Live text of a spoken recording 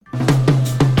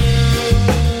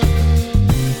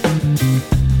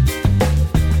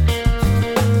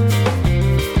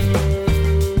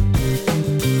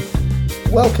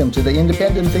Welcome to the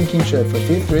Independent Thinking Show for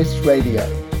Fifth Wrist Radio.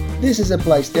 This is a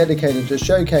place dedicated to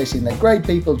showcasing the great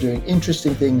people doing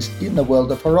interesting things in the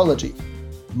world of horology.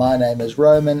 My name is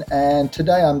Roman, and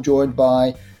today I'm joined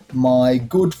by my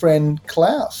good friend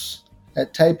Klaus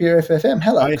at Tapir FFM.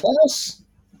 Hello, Hi. Klaus.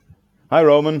 Hi,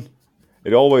 Roman.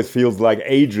 It always feels like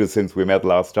ages since we met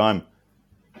last time.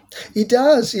 It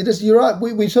does. You're right.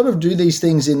 We sort of do these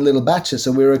things in little batches.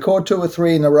 So we record 2 or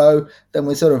 3 in a row, then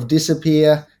we sort of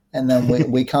disappear, and then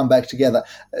we come back together.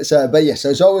 So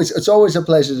it's always a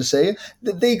pleasure to see you.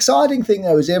 The exciting thing,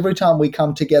 though, is every time we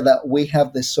come together, we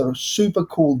have this sort of super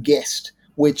cool guest,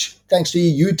 which, thanks to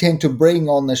you tend to bring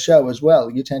on the show as well.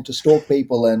 You tend to stalk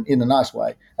people and in a nice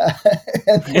way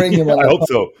and bring them on. I hope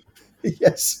so.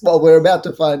 Yes, well, we're about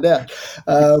to find out.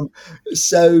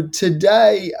 So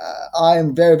today, I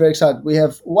am very, very excited. We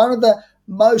have one of the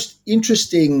most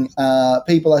interesting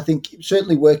people, I think,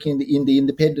 certainly working in the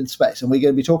independent space, and we're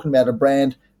going to be talking about a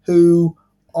brand who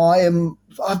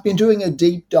I've been doing a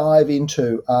deep dive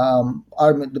into.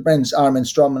 The brand's Armin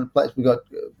Strom, and we've got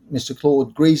Mr.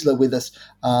 Claude Griesler with us,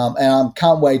 and I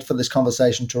can't wait for this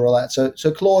conversation to roll out. So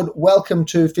Claude, welcome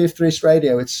to Fifth Wrist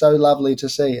Radio. It's so lovely to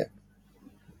see you.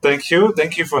 Thank you.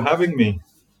 Thank you for having me.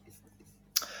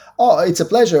 Oh, it's a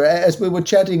pleasure. As we were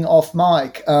chatting off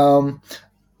mic,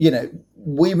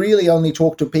 we really only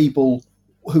talk to people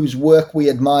whose work we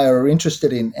admire or are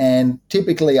interested in. And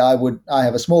typically I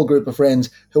have a small group of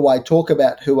friends who I talk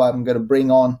about, who I'm going to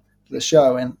bring on the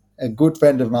show. And a good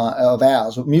friend of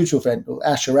ours, a mutual friend,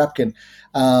 Asher Rapkin,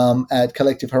 at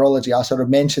Collective Horology, I sort of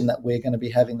mentioned that we're going to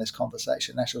be having this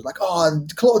conversation. Asher was like, "Oh,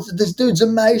 Claude, this dude's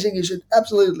amazing. You should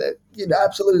absolutely,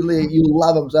 you'll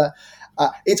love him." So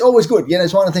it's always good.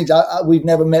 It's one of the things we've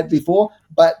never met before,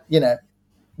 but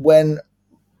when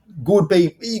good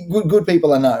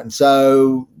people are known.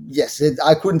 So yes,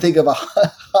 I couldn't think of a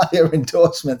higher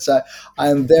endorsement. So I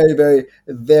am very, very,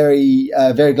 very,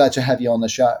 very glad to have you on the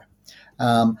show.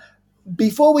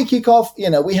 Before we kick off,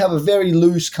 we have a very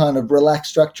loose kind of relaxed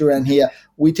structure around here.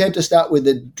 We tend to start with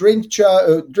a drink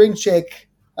check,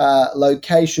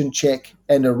 location check,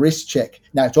 and a wrist check.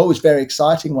 Now, it's always very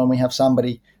exciting when we have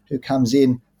somebody who comes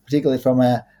in, particularly from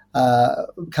a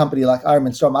company like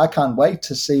Armin Strom. I can't wait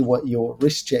to see what your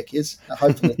wrist check is.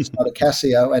 Hopefully it's not a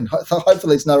Casio, and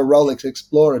hopefully it's not a Rolex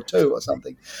Explorer 2 or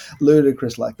something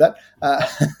ludicrous like that.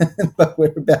 But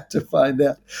we're about to find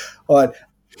out. All right.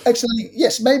 Actually,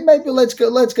 yes, maybe let's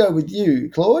go with you,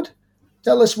 Claude.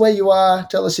 Tell us where you are.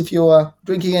 Tell us if you are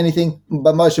drinking anything,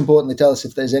 but most importantly, tell us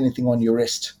if there's anything on your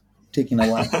wrist ticking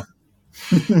away.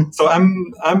 So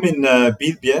I'm in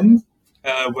Bielbienne,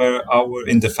 where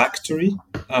in the factory.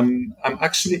 I'm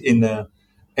actually in an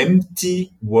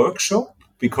empty workshop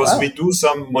because we do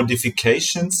some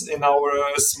modifications in our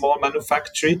small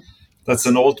manufactory. That's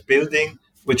an old building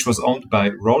which was owned by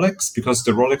Rolex, because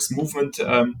the Rolex movement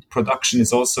production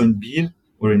is also in Biel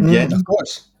or in Bienne. Of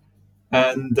course.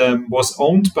 And was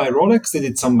owned by Rolex. They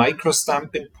did some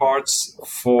micro-stamping parts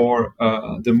for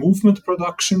the movement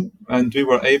production. And we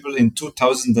were able in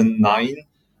 2009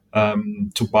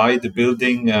 to buy the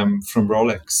building from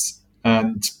Rolex.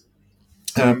 And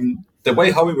the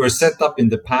way how we were set up in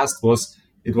the past was,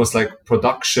 it was like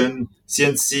production,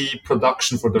 CNC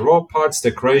production for the raw parts,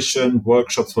 decoration,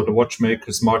 workshops for the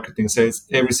watchmakers, marketing, sales,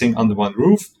 everything under one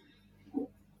roof.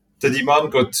 The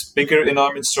demand got bigger in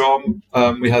Armin Strom.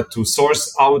 We had to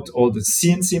source out all the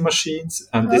CNC machines.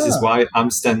 And this is why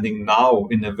I'm standing now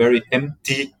in a very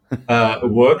empty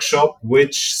workshop,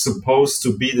 which is supposed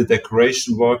to be the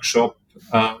decoration workshop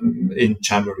in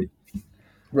January.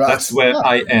 Right. That's where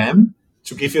I am,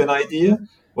 to give you an idea.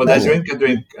 What I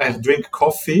drink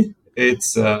coffee.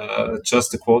 It's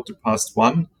just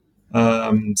 1:15.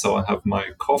 So I have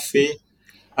my coffee,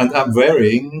 and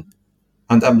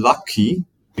I'm lucky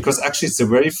because actually it's the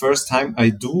very first time I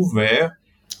do wear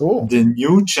the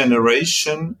new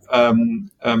generation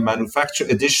manufacturer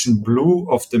edition blue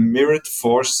of the Mirrored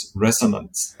Force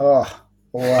Resonance. Oh,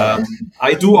 wow.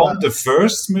 I do own the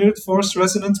first Mirrored Force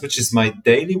Resonance, which is my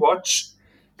daily watch.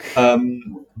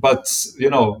 But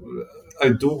I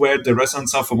do wear the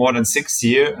Resonance now for more than 6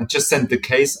 years. I just sent the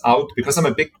case out because I'm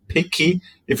a bit picky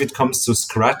if it comes to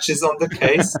scratches on the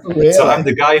case. Really? So I'm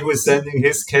the guy who is sending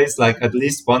his case like at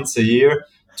least once a year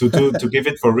to give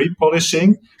it for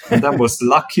repolishing. And I was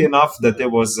lucky enough that there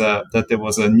was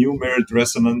a new Mirrored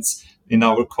Resonance in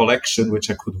our collection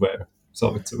which I could wear.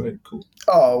 So it's very cool.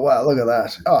 Oh, wow, look at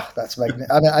that. Oh, that's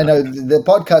magnificent. I know the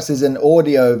podcast is an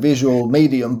audio-visual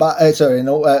medium, but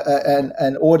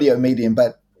an audio medium,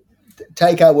 but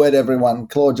take our word, everyone.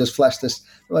 Claude just flashed this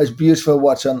most beautiful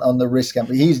watch on the wrist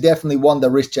company. He's definitely won the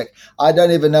wrist check. I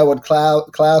don't even know what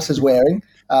Klaus is wearing,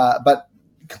 but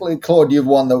Claude, you've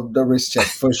won the wrist check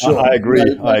for sure. I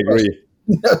agree. I agree.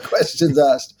 No questions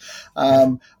asked.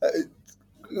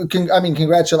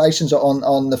 Congratulations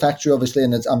on the factory, obviously,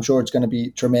 and I'm sure it's going to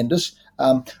be tremendous.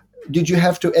 Did you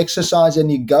have to exercise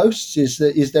any ghosts?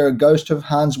 Is there a ghost of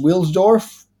Hans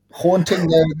Wilsdorf haunting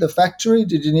the factory?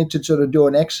 Did you need to sort of do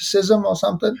an exorcism or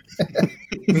something?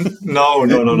 No.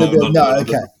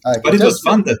 Okay. But it was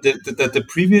fun that the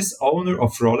previous owner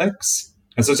of Rolex,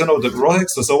 and so the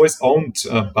Rolex was always owned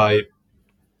by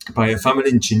a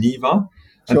family in Geneva.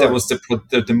 And there was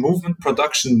the movement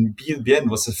production. BLBN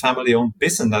was a family-owned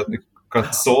business that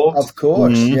got sold. Of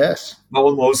course, yes.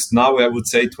 Almost now, I would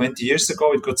say 20 years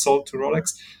ago, it got sold to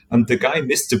Rolex. And the guy,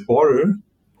 Mr. Borer,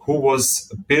 who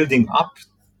was building up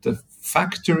the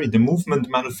factory, the movement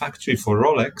manufactory for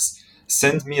Rolex,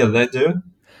 sent me a letter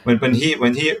when he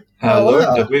learned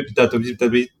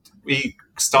that we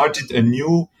started a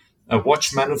new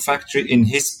watch manufacturer in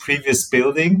his previous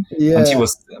building. Yeah. And he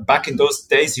was, back in those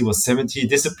days, he was 70, he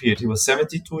disappeared. He was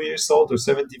 72 years old or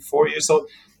 74 years old.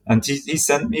 And he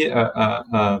sent me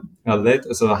a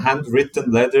letter, so a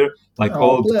handwritten letter, like,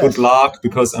 good luck,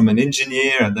 because I'm an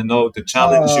engineer and I know the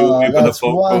challenge you're going to focus.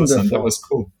 Wonderful. And that was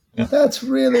cool. Yeah. That's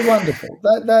really wonderful.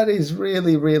 That is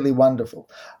really, really wonderful.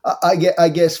 I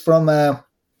guess from,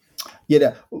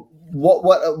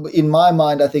 what in my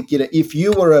mind, I think, if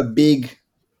you were a big,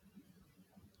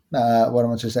 what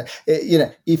am I trying to say?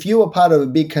 If you were part of a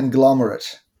big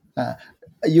conglomerate,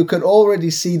 you could already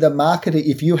see the marketing.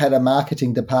 If you had a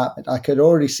marketing department, I could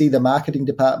already see the marketing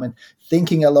department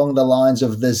thinking along the lines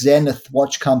of the Zenith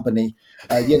watch company,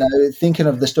 thinking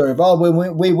of the story of,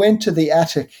 we went to the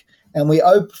attic and we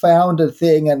found a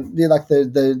thing, and like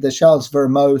the Charles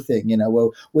Vermeau thing,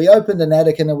 we opened an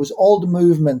attic and it was old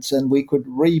movements and we could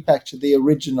repacture the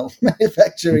original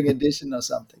manufacturing edition or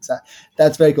something. So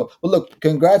that's very cool. Well, look,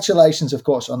 congratulations, of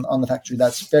course, on the factory.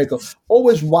 That's very cool.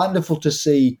 Always wonderful to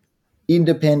see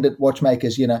independent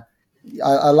watchmakers.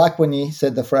 I like when you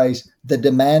said the phrase, the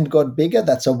demand got bigger.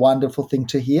 That's a wonderful thing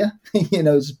to hear,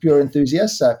 as a pure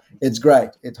enthusiast. So it's great.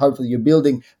 Hopefully you're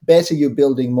building better, you're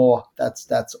building more. That's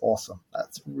awesome.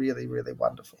 That's really, really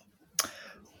wonderful.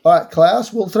 All right,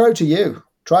 Klaus, we'll throw to you.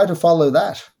 Try to follow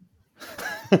that.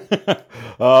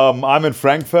 I'm in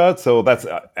Frankfurt, so that's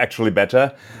actually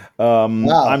better. Wow.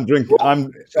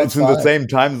 It's in the same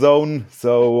time zone,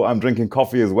 so I'm drinking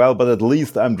coffee as well, but at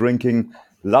least I'm drinking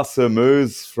La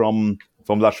Semeuse from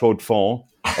La Chaux-de-Fonds,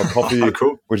 a coffee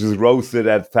cool. which is roasted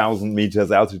at 1,000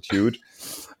 meters altitude.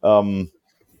 And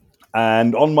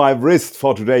on my wrist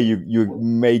for today, you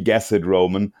may guess it,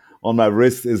 Roman, on my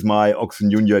wrist is my Oxen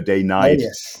Junior Day Night.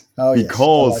 Oh, yes.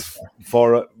 Because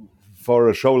for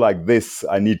a show like this,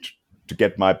 I need to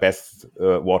get my best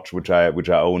watch, which I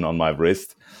own on my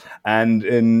wrist. And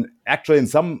in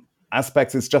some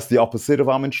aspects, it's just the opposite of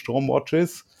Armin Strom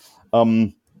watches.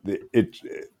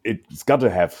 It's got to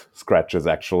have scratches,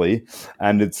 actually,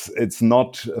 and it's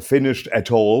not finished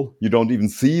at all. You don't even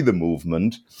see the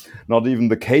movement. Not even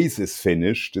the case is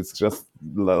finished. It's just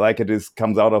like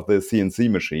comes out of the CNC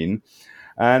machine.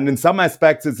 And in some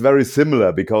aspects, it's very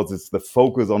similar because it's the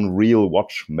focus on real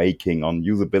watchmaking, on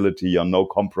usability, on no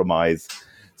compromise.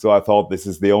 So I thought this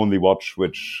is the only watch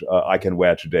which I can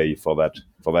wear today for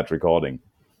that recording.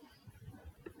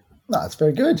 No, it's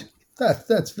very good.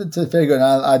 That's very good.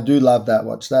 I do love that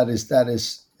watch. That is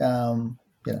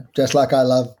just like I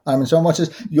love Armin Strom watches.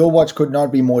 Your watch could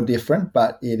not be more different,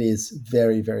 but it is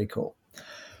very, very cool.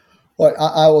 Well,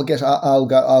 I'll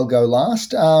go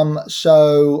last.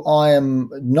 So I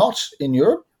am not in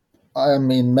Europe. I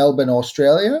am in Melbourne,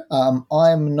 Australia. I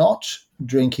am not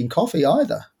drinking coffee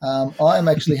either. I am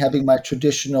actually having my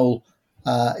traditional.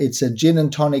 It's a gin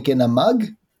and tonic in a mug.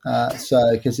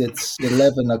 Because it's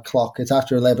 11 o'clock, it's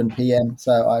after 11 p.m.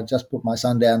 So I just put my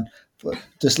son down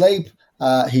to sleep.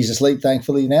 He's asleep,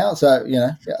 thankfully, now. So,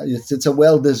 it's a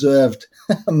well-deserved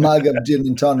mug of gin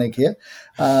and tonic here,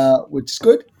 which is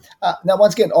good. Now,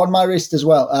 once again, on my wrist as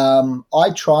well,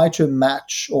 I try to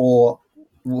match, or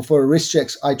for wrist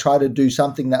checks, I try to do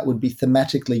something that would be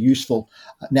thematically useful.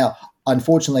 Now,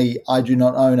 unfortunately, I do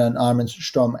not own an Armin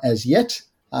Strom as yet.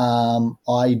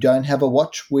 I don't have a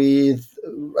watch with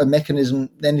a mechanism,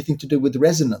 anything to do with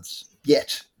resonance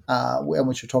yet. And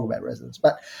we should talk about resonance.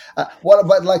 But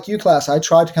but like you, Klaus, I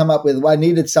tried to come up with, I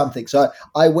needed something. So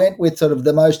I went with sort of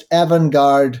the most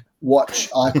avant-garde watch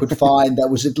I could find that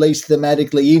was at least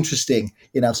thematically interesting.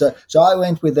 So I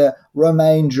went with a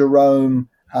Romain Jerome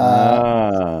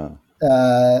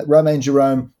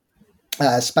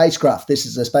spacecraft. This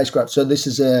is a spacecraft. So this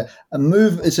is a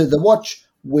move. It's the watch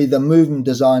with a movement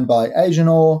designed by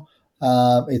Agenour.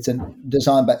 It's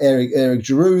designed by Eric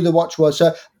Giroux, the watch was.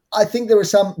 So I think there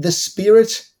is the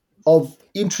spirit of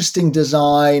interesting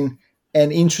design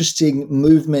and interesting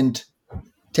movement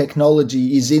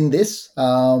technology is in this.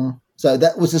 So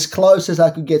that was as close as I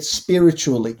could get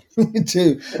spiritually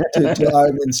to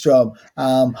Armin Strom.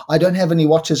 I don't have any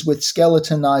watches with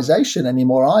skeletonization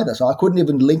anymore either, so I couldn't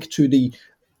even link to the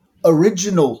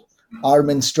original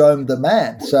Armin Strom, the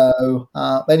man. So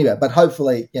anyway, but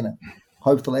hopefully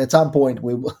at some point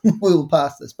we will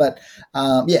pass this. But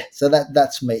so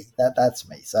that's me. That's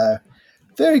me. So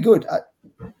very good.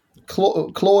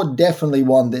 Claude definitely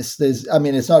won this.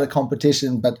 It's not a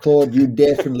competition, but Claude, you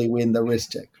definitely win the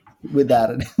wrist check without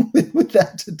a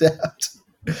doubt.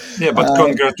 Yeah, but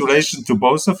congratulations to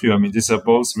both of you. I mean, these are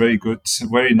both very good,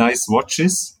 very nice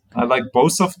watches. I like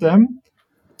both of them.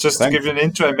 Just to give you an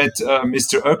intro, I met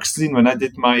Mr. Oechslin when I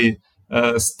did my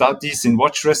studies in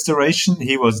watch restoration.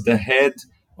 He was the head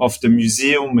of the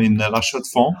museum in La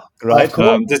Chaux-de-Fonds. Right.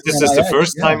 This is the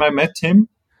first time I met him.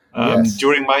 Yes.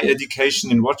 During my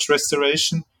education in watch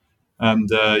restoration. And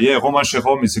Romain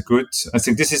Jérôme is I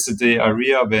think this is the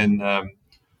area when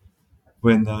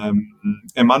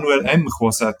Emmanuel Emch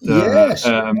was at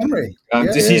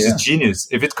this is a genius.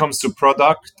 If it comes to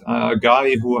product, a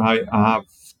guy who I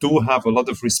do have a lot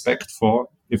of respect for.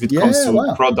 If it comes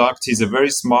to product, he's a very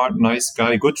smart, nice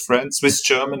guy, good friend, Swiss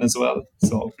German as well.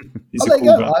 So he's a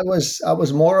cool guy. I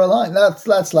was more aligned.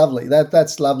 That's lovely.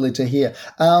 That's lovely to hear.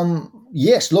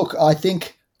 Yes, look, I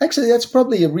think actually that's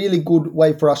probably a really good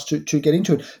way for us to get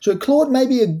into it. So Claude,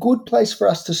 maybe a good place for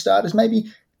us to start is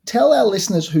maybe tell our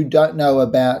listeners who don't know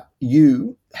about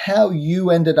you how you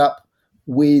ended up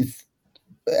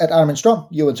at Armin Strom,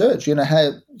 you and Serge.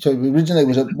 So originally it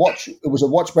was a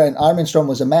watch brand. Armin Strom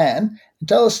was a man.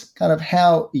 Tell us kind of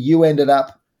how you ended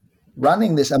up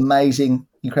running this amazing,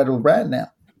 incredible brand now.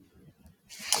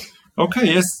 Okay,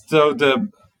 yes. So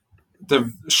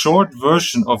the short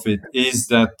version of it is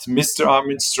that Mr.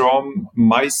 Armin Strom,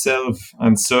 myself,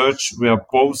 and Serge, we are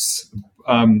both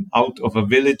out of a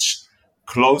village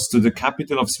close to the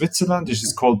capital of Switzerland. This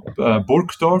is called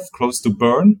Burgdorf, close to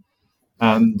Bern.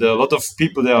 And a lot of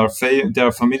people they are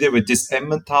familiar with this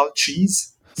Emmental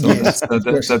cheese. So that's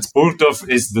Burgdorf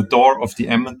is the door of the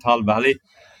Emmental Valley.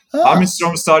 Armin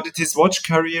Strom started his watch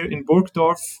career in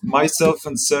Burgdorf. Myself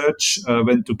and Serge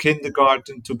went to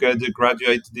kindergarten together,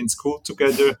 graduated in school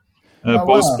together,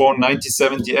 both born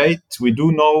 1978. We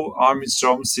do know Armin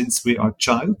Strom since we are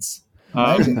childs,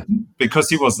 because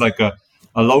he was like a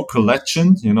local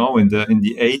legend, in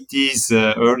the 80s,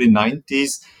 early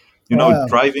 90s.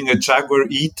 Driving a Jaguar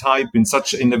E-Type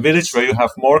in a village where you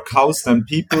have more cows than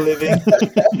people living.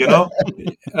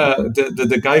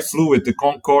 The guy flew with the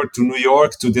Concorde to New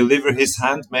York to deliver his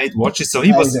handmade watches. So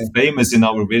he was famous in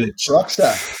our village.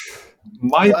 Rockstar.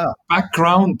 My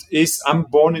background is I'm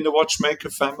born in a watchmaker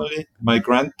family. My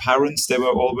grandparents, they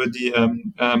were already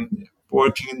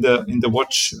working in the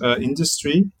watch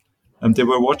industry, and they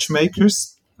were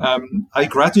watchmakers. I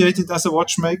graduated as a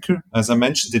watchmaker. As I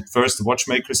mentioned, at first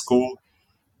watchmaker school,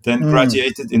 then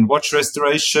graduated in watch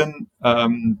restoration,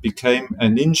 became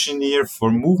an engineer for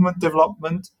movement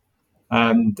development,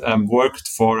 and worked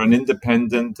for an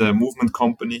independent movement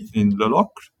company in Le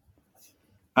Locle.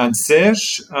 And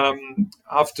Serge,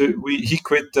 after he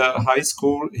quit high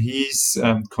school, he's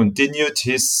continued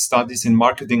his studies in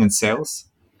marketing and sales.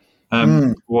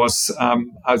 I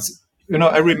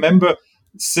remember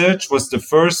Serge was the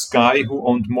first guy who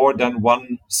owned more than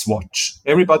one swatch.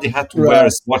 Everybody had to wear a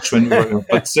swatch when we were,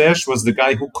 but Serge was the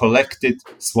guy who collected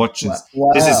swatches.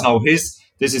 Wow. This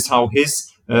is how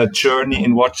his journey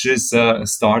in watches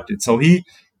started. So he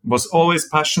was always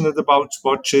passionate about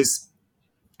watches,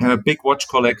 a big watch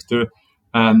collector,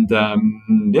 and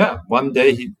one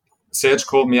day Serge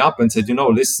called me up and said,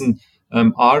 listen,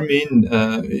 Armin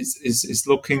is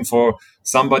looking for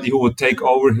somebody who would take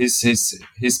over his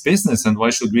business, and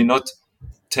why should we not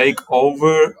take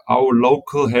over our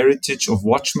local heritage of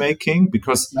watchmaking?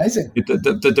 Because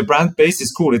the brand base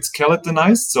is cool. It's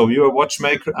skeletonized, so you're a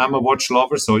watchmaker, I'm a watch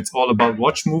lover, so it's all about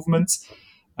watch movements.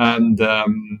 And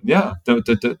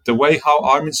the way how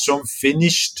Armin Strom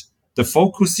finished, the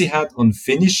focus he had on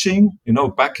finishing,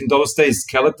 back in those days,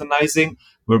 skeletonizing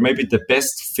were maybe the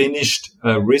best finished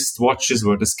wrist watches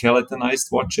were the skeletonized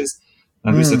watches.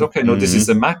 And we said, okay, this is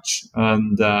a match.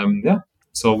 And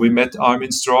so we met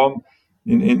Armin Strom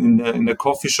in a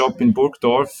coffee shop in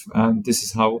Burgdorf, and this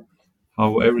is how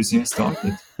everything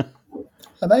started.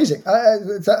 Amazing.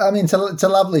 It's a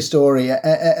lovely story.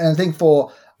 And I think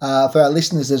for our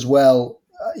listeners as well,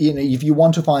 if you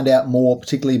want to find out more,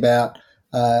 particularly about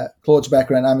Claude's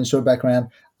background, Armin Strom's background,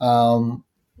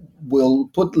 we'll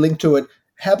put a link to it.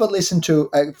 have a listen to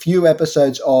a few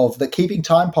episodes of the Keeping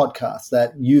Time podcast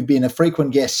that you've been a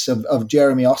frequent guest of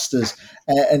Jeremy Oster's,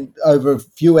 and over a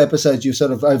few episodes you've sort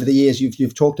of over the years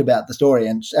you've talked about the story,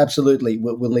 and absolutely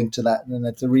we'll link to that, and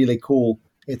it's a really cool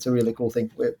thing.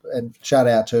 And shout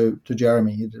out to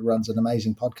Jeremy, he runs an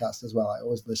amazing podcast as well. I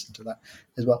always listen to that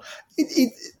as well.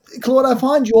 Claude, I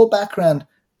find your background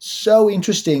so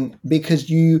interesting because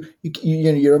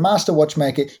you're a master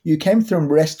watchmaker. You came from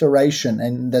restoration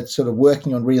and that's sort of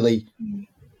working on really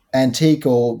antique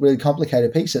or really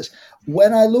complicated pieces.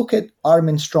 When I look at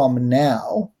Armin Strom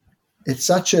now, it's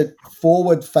such a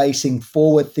forward-facing,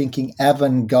 forward-thinking,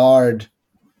 avant-garde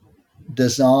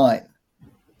design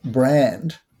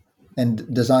brand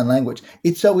and design language.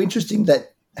 It's so interesting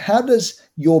that how does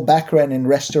your background in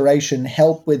restoration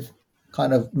help with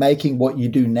kind of making what you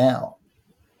do now?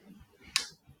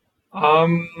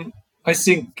 I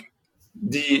think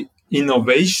the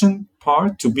innovation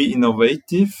part, to be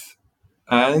innovative,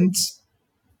 and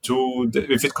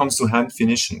if it comes to hand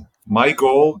finishing, my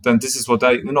goal, then this is what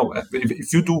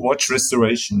if you do watch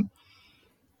restoration,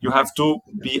 you have to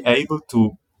be able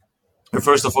to,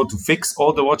 first of all, to fix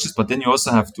all the watches, but then you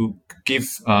also have to give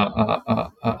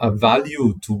a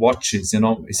value to watches.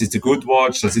 Is it a good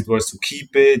watch? Does it worth to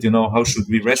keep it? How should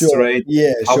we restore it?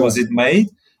 How was it made?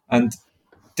 And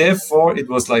therefore, it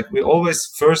was like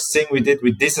first thing we did,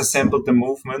 we disassembled the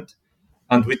movement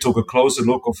and we took a closer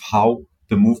look of how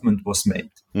the movement was made,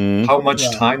 how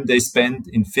much time they spent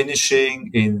in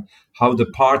finishing, in how the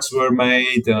parts were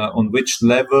made, on which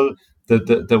level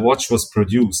the watch was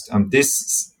produced. And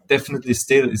this definitely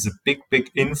still is a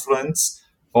big influence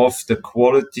of the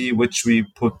quality which we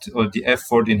put, or the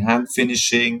effort in hand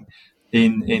finishing,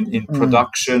 in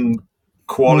production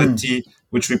quality,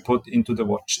 which we put into the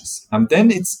watches. And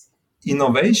then it's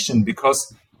innovation,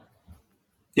 because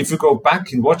if you go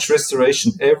back in watch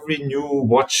restoration, every new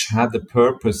watch had a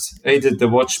purpose. Either the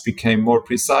watch became more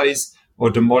precise, or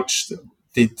the watch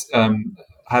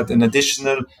had an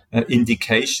additional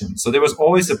indication. So there was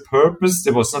always a purpose.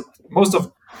 There was not, most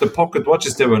of the pocket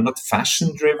watches, they were not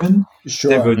fashion driven.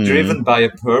 They were driven by a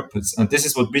purpose. And this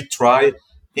is what we try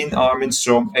in Armin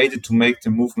Strom, either to make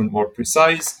the movement more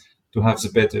precise, to have the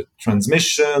better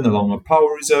transmission, a longer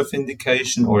power reserve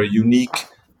indication, or a unique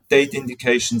date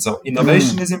indication. So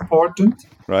innovation is important.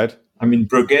 Right. I mean,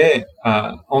 Breguet,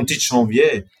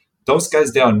 Anti-Chanvier, those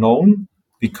guys, they are known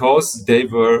because they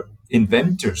were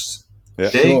inventors. Yeah.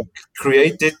 They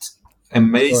created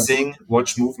amazing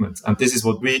watch movements. And this is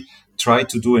what we try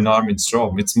to do in Armin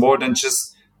Strom. It's more than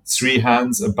just three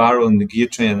hands, a barrel, and a gear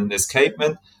train, and an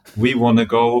escapement. We want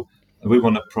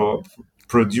to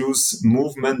produce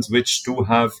movements which do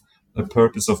have a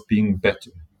purpose of being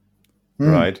better.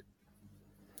 Right.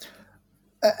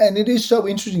 And it is so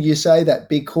interesting you say that,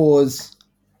 because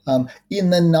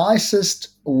in the nicest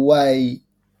way,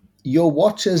 your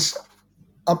watches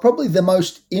are probably the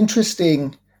most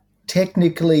interesting,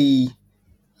 technically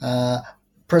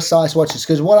precise watches.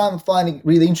 Because what I'm finding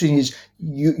really interesting is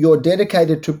you're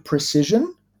dedicated to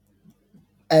precision,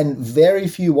 and very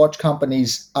few watch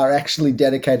companies are actually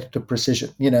dedicated to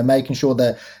precision. Making sure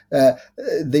that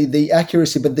the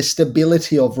accuracy, but the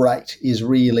stability of rate is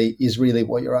really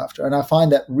what you're after. And I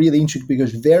find that really interesting,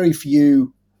 because very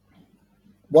few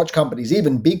watch companies,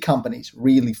 even big companies,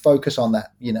 really focus on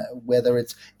that. Whether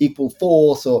it's equal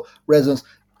force or resonance,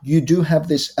 you do have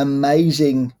this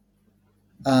amazing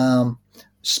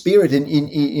spirit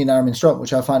in Armin Strom,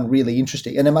 which I find really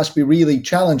interesting, and it must be really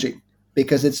challenging.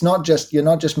 Because you're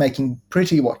not just making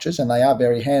pretty watches, and they are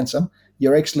very handsome.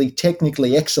 You're actually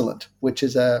technically excellent, which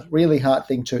is a really hard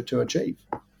thing to achieve.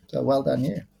 So well done,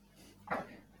 you.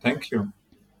 Thank you.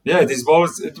 Yeah, it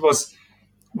was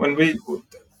when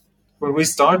we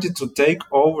started to take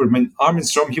over. I mean, Armin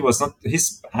Strom,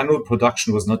 his annual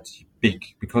production was not big,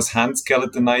 because hand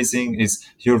skeletonizing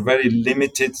you're very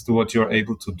limited to what you're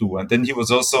able to do. And then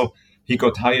he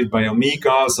got hired by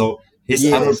Omega, so his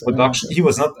annual production, he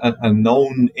was not a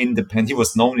known independent. He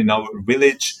was known in our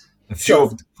village. A few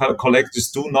of the collectors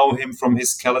do know him from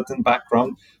his skeleton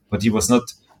background, but he was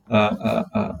not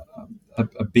a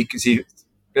big.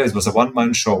 It was a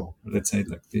one-man show, let's say it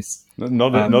like this.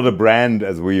 Not a brand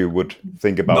as we would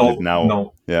think about it now.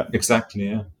 No, exactly,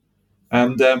 yeah.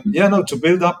 And to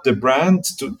build up the brand,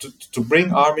 to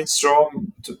bring Armin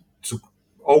Strom, to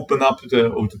open up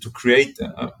to create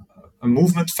a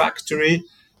movement factory,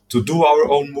 to do our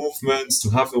own movements, to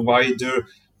have a wider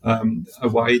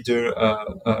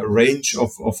range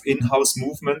of in-house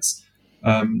movements.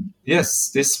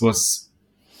 This was,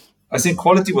 I think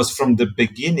quality was from the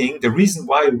beginning. The reason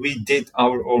why we did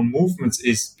our own movements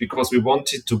is because we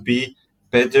wanted to be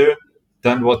better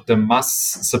than what the mass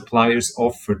suppliers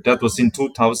offered. That was in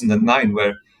 2009,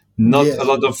 where not a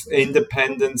lot of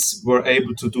independents were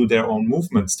able to do their own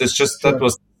movements. That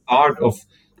was art of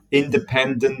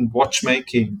independent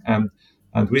watchmaking.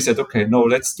 And we said, okay, no,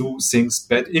 let's do things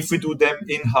better. If we do them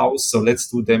in-house, so let's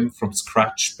do them from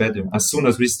scratch better. As soon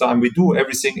as we start, we do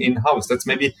everything in-house. That's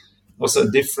maybe also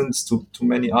a difference to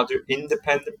many other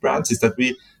independent brands, is that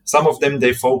some of them,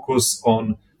 they focus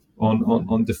on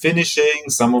the finishing,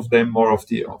 some of them more of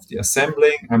the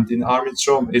assembling. And in Armin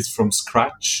Strom, it's from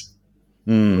scratch,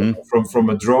 from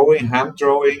a drawing, hand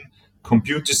drawing,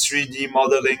 computer 3D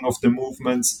modeling of the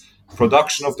movements,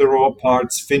 production of the raw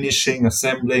parts, finishing,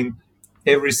 assembling.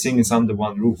 Everything is under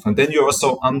one roof, and then you're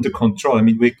also under control. I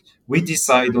mean, we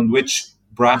decide on which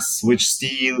brass, which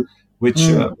steel, which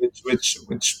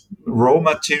raw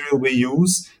material we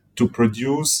use to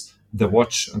produce the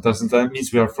watch. And that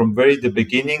means we are from the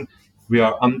beginning, we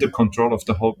are under control of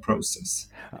the whole process.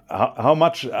 How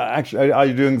much actually are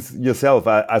you doing yourself?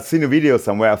 I've seen a video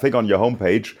somewhere, I think on your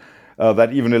homepage,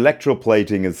 that even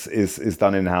electroplating is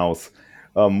done in-house.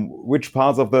 Which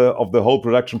parts of the whole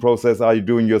production process are you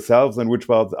doing yourselves, and which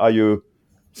parts are you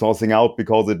sourcing out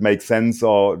because it makes sense,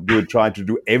 or do you try to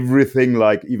do everything,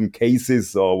 like even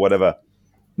cases or whatever?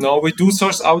 No, we do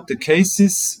source out the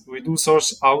cases. We do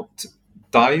source out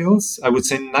dials. I would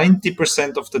say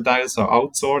 90% of the dials are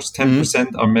outsourced.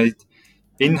 10% are made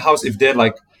in-house. If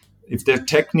they're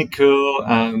technical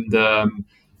and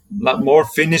more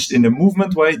finished in a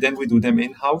movement way, then we do them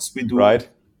in-house. We do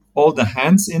all the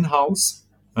hands in-house.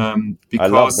 I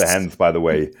love the hands, by the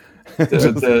way.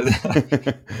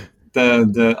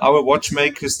 Our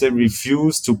watchmakers, they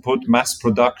refuse to put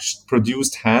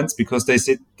produced hands because they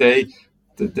said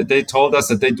they told us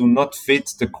that they do not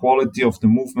fit the quality of the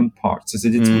movement parts. They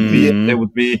said it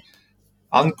would be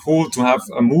uncool to have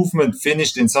a movement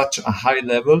finished in such a high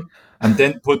level and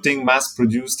then putting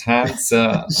mass-produced hands.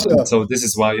 So this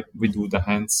is why we do the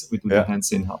hands. We do the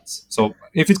hands in-house. So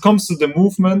if it comes to the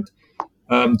movement,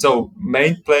 so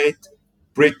main plate,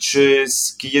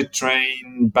 bridges, gear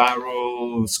train,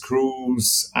 barrel,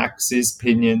 screws, axis,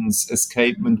 pinions,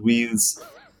 escapement wheels,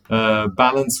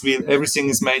 balance wheel, everything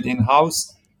is made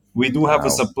in-house. We do have a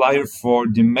supplier for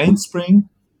the mainspring,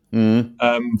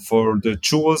 for the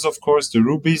jewels, of course, the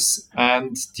rubies,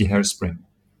 and the hairspring.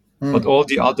 But all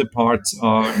the other parts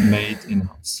are made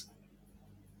in-house.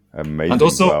 Amazing. And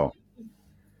also,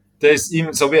 there's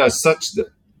even, so we are such...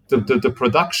 The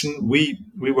production we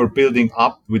were building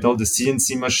up with all the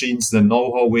CNC machines, the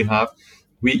know-how we have.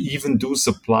 We even do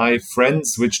supply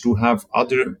friends which do have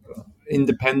other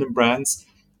independent brands.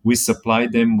 We supply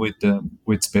them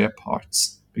with spare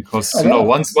parts because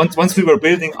once we were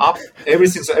building up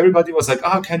everything, so everybody was like,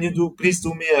 can you please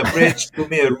do me a bridge, do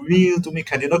me a wheel,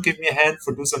 can you not give me a hand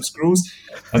for do some screws?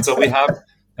 And so we have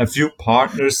a few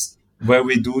partners where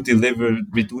we do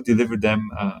deliver them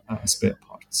spare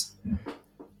parts. Yeah.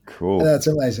 Cool. That's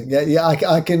amazing. Yeah.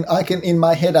 I can. In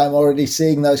my head, I'm already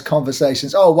seeing those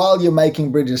conversations. Oh, while you're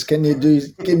making bridges, can you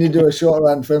do a short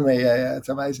run for me? Yeah. It's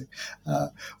amazing.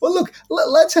 Well, look,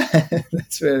 let's.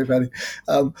 That's very funny.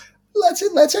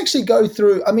 Let's actually go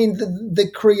through. I mean,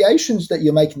 the creations that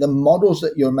you're making, the models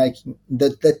that you're making,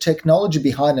 the technology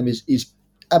behind them is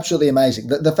absolutely amazing.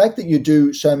 The fact that you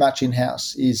do so much in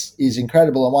house is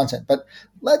incredible on one side. But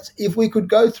if we could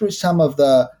go through some of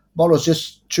the models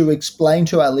just to explain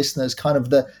to our listeners kind of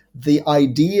the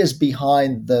ideas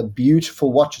behind the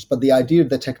beautiful watches, but the idea of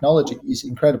the technology is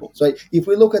incredible. So if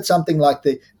we look at something like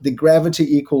the gravity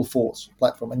equal force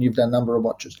platform, and you've done a number of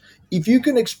watches, if you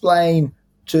can explain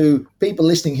to people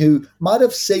listening who might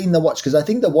have seen the watch, because I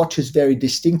think the watch is very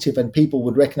distinctive and people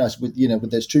would recognize with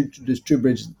there's two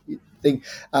bridges thing,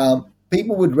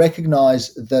 people would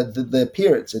recognize the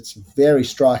appearance. It's a very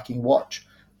striking watch,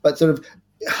 but sort of,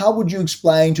 how would you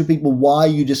explain to people why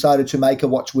you decided to make a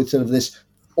watch with sort of this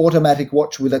automatic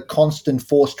watch with a constant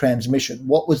force transmission?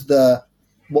 What was the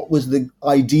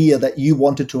idea that you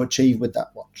wanted to achieve with that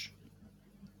watch?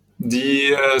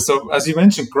 So as you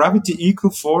mentioned, gravity equal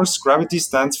force. Gravity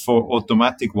stands for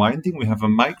automatic winding. We have a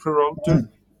micro rotor,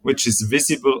 which is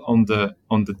visible on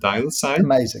the dial side.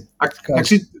 Amazing.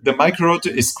 Actually, the micro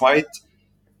rotor is quite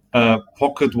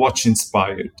pocket watch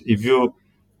inspired.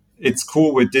 It's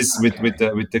cool with this with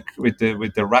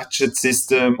the ratchet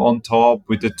system on top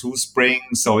with the two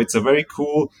springs. So it's a very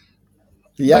cool,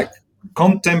 like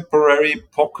contemporary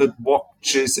pocket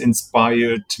watches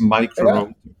inspired micro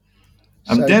rotor.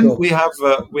 And so then cool. we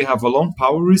have a long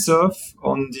power reserve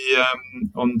on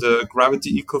the gravity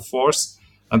equal force,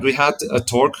 and we had a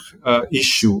torque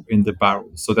issue in the barrel.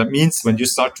 So that means when you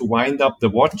start to wind up the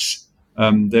watch,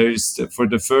 there is for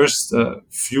the first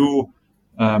few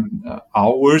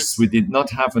hours, we did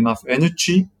not have enough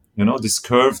energy. You know, this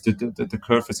curve, the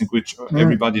curve, I think, which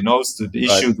everybody knows, the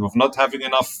issue of not having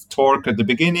enough torque at the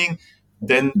beginning,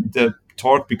 then the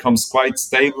torque becomes quite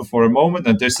stable for a moment,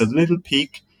 and there's a little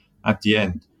peak at the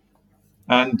end.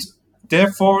 And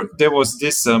therefore, there was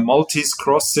this Maltese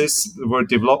crosses were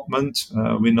development.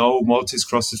 We know Maltese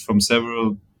crosses from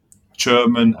several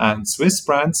German and Swiss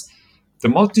brands. The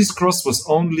Maltese cross was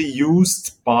only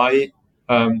used by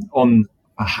on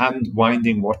hand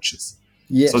winding watches.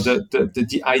 Yes. So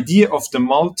the idea of the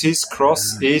Maltese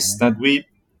cross is that we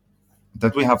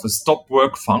have a stop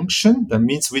work function. That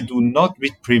means we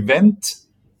prevent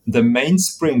the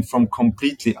mainspring from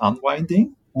completely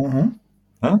unwinding.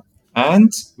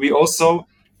 And we also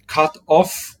cut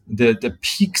off the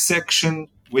peak section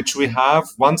which we have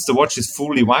once the watch is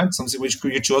fully wound, something which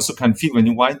you also can feel when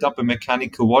you wind up a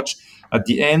mechanical watch. At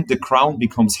the end, the crown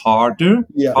becomes harder,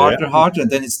 and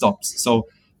then it stops. So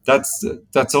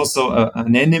that's also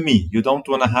an enemy. You don't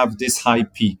want to have this high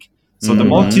peak. So the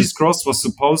Maltese cross was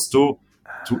supposed to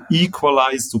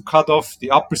equalize, to cut off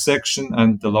the upper section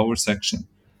and the lower section.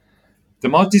 The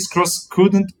Maltese cross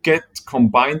couldn't get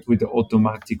combined with the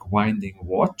automatic winding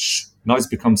watch. Now it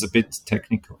becomes a bit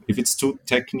technical. If it's too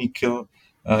technical,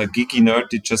 geeky,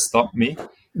 nerdy, just stop me.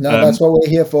 No, that's what we're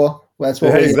here for. That's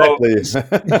what exactly.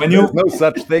 There's no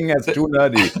such thing as too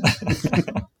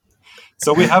nerdy.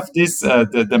 So we have this,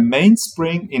 the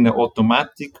mainspring in an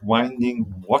automatic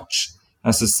winding watch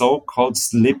has a so-called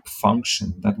slip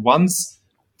function, that once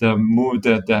the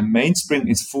mainspring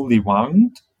is fully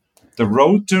wound, the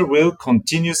rotor will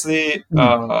continuously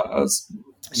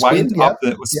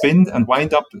spin and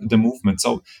wind up the movement.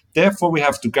 So therefore, we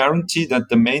have to guarantee that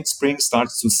the mainspring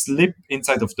starts to slip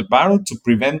inside of the barrel to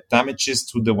prevent damages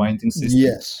to the winding system.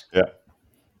 Yes. Yeah.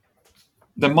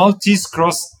 The Maltese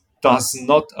cross does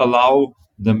not allow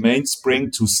the mainspring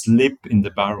to slip in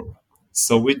the barrel.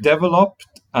 So we developed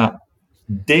a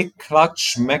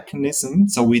declutch mechanism.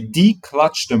 So we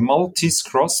declutch the Maltese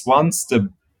cross once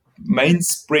the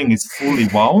mainspring is fully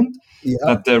wound,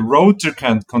 that the rotor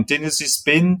can continuously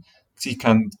spin, it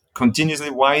can continuously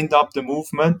wind up the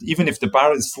movement, even if the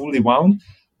barrel is fully wound.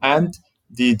 And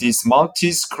this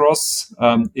Maltese cross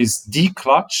is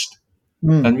declutched.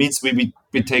 That means we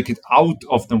take it out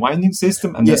of the winding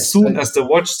system, and as soon as the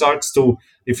watch starts to,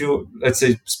 if you, let's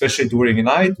say, especially during a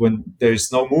night when there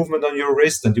is no movement on your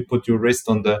wrist, and you put your wrist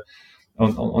on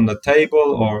the table,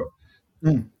 or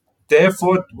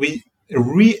therefore we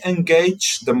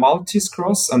re-engage the Maltese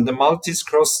cross, and the Maltese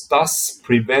cross does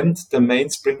prevent the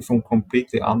mainspring from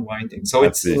completely unwinding. So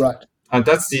it's right. And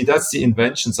that's the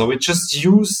invention. So we just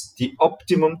use the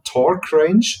optimum torque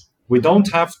range. We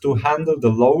don't have to handle the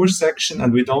lower section,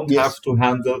 and we don't have to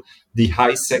handle the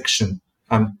high section.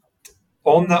 And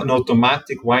on an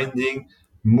automatic winding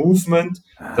movement,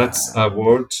 that's a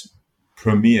world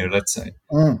premiere, let's say.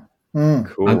 Cool.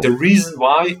 And the reason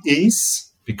why is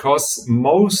because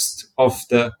most of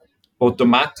the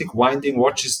automatic winding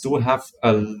watches do have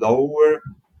a lower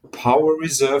power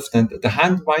reserve than the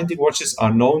hand winding watches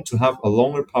are known to have a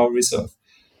longer power reserve.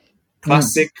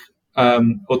 Classic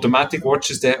automatic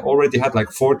watches, they already had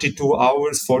like 42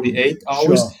 hours, 48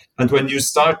 hours. Sure. And when you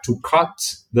start to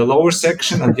cut the lower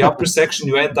section and the upper section,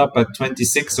 you end up at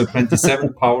 26 or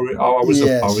 27 hours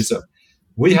of power reserve.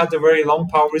 We had a very long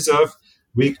power reserve.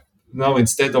 We now,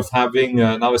 instead of having,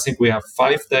 now I think we have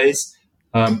 5 days.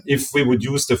 If we would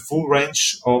use the full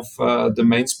range of the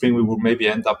mainspring, we would maybe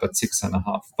end up at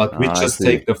 6.5. But we just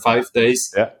take the 5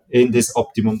 days in this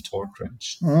optimum torque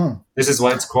range. This is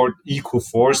why it's called equal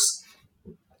force.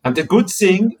 And the good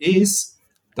thing is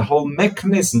the whole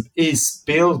mechanism is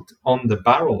built on the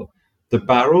barrel. The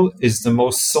barrel is the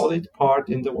most solid part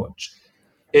in the watch.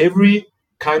 Every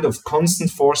kind of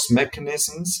constant force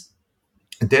mechanisms,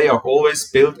 they are always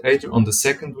built either on the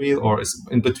second wheel or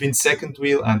in between second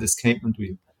wheel and escapement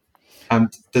wheel.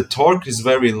 And the torque is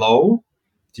very low.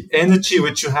 The energy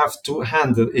which you have to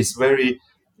handle is very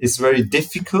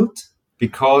difficult,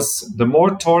 because the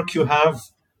more torque you have,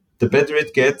 the better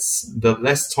it gets. The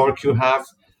less torque you have,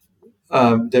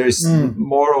 there is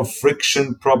more of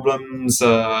friction problems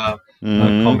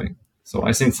coming. So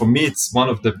I think for me, it's one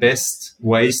of the best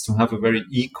ways to have a very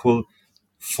equal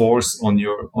force on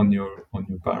your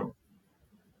barrel.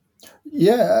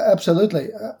 Yeah, absolutely.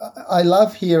 I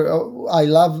love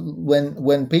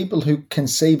when people who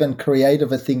conceive and create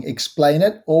of a thing explain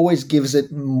it. Always gives it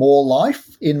more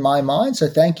life in my mind. So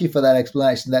thank you for that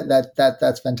explanation.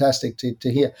 That's fantastic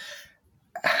to hear.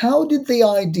 How did the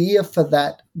idea for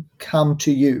that come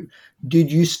to you?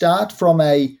 Did you start from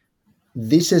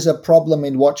this is a problem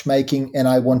in watchmaking and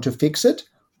I want to fix it?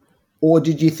 or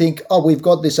did you think, oh, we've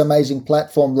got this amazing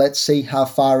platform, let's see how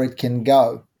far it can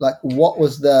go? Like, what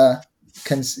was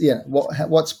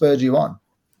what spurred you on?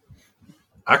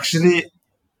 Actually,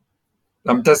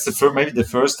 that's maybe the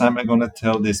first time I'm gonna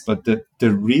tell this, but the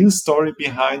real story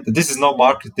behind this is no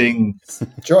marketing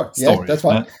Sure, yeah, story. that's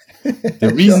fine.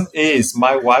 The reason is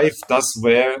my wife does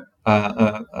wear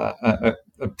a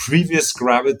previous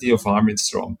gravity of Armin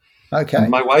Strom. Okay. And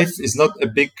my wife is not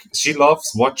she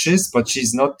loves watches, but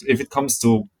she's not, if it comes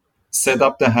to set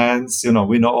up the hands,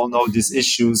 we all know these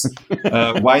issues,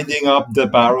 winding up the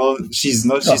barrel. She's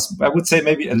not, I would say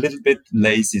maybe a little bit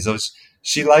lazy. So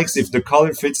she likes if the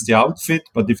color fits the outfit,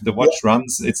 but if the watch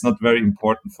runs, it's not very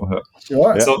important for her.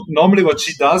 Sure. Yeah. So normally what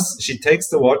she does, she takes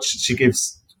the watch, she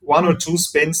gives 1 or 2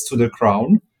 spins to the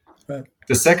crown. Right.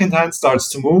 The second hand starts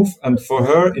to move. And for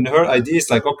her, in her idea, it's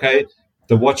like, okay,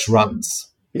 the watch runs.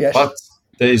 Yes. But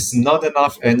there is not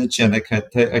enough energy. And I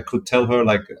could tell her,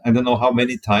 like, I don't know how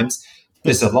many times,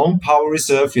 there's a long power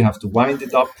reserve. You have to wind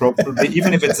it up properly.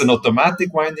 Even if it's an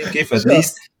automatic winding, give at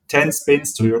least 10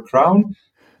 spins to your crown,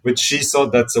 which she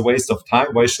thought that's a waste of time.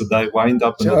 Why should I wind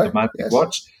up an automatic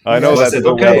watch? I know so that. I said,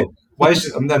 okay, why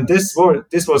should? And then this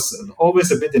was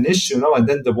always a bit an issue, And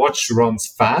then the watch runs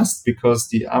fast because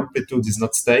the amplitude is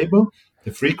not stable,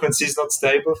 the frequency is not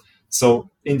stable. So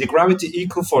in the gravity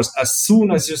equal force, as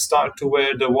soon as you start to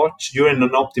wear the watch, you're in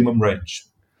an optimum range.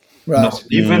 Right.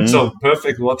 Even so,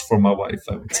 perfect watch for my wife,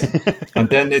 I would say. And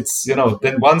then it's,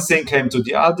 then one thing came to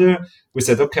the other. We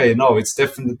said, okay, no, it's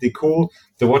definitely cool.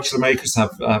 The watchmakers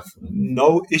have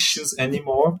no issues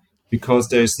anymore because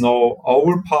there is no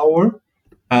overpower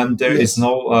and there is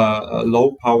no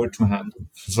low power to handle.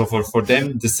 So for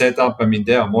them, the setup,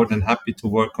 they are more than happy to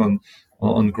work on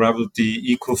gravity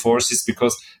equal forces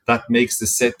because that makes the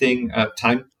setting,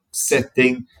 time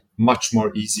setting, much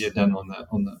more easier than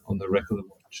on the regular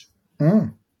watch.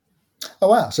 Mm. Oh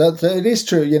wow! So it is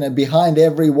true. Behind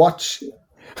every watch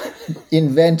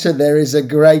inventor, there is a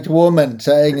great woman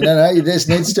saying, "No, this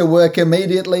needs to work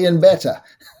immediately and better."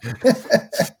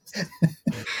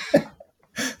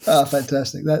 Oh,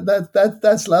 fantastic!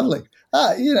 That's lovely.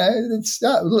 It's.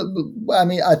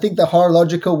 I think the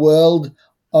horological world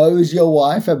owes your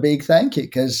wife a big thank you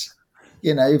because,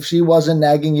 if she wasn't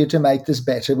nagging you to make this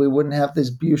better, we wouldn't have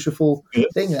this beautiful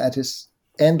thing that is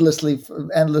endlessly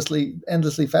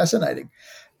fascinating.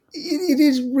 It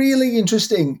is really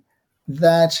interesting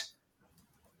that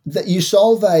you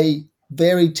solve a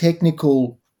very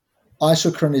technical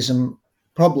isochronism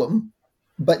problem,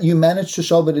 but you manage to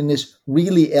solve it in this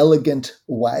really elegant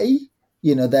way.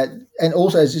 And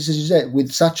also, as you said,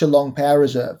 with such a long power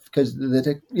reserve, because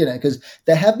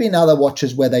there have been other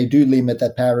watches where they do limit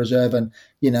that power reserve, and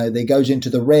there goes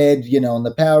into the red, on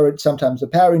the power. Sometimes the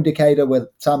power indicator with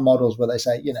some models where they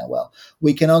say, well,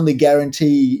 we can only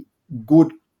guarantee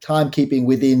good timekeeping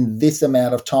within this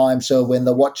amount of time. So when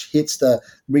the watch hits the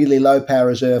really low power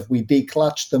reserve, we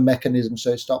declutch the mechanism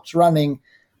so it stops running.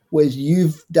 Whereas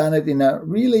you've done it in a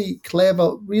really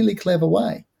clever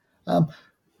way.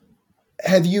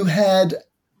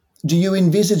 Do you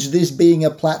envisage this being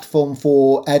a platform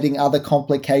for adding other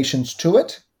complications to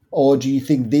it? Or do you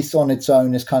think this on its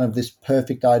own is kind of this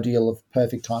perfect ideal of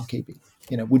perfect timekeeping?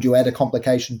 Would you add a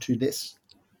complication to this?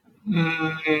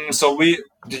 So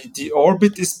the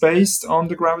orbit is based on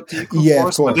the gravity equal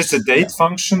force, but it's a date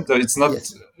function. It's not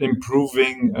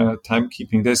improving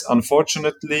timekeeping. There's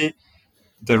unfortunately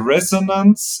the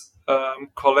resonance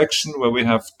collection where we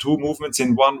have 2 movements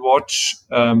in one watch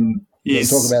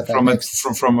is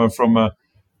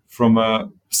from a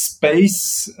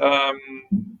space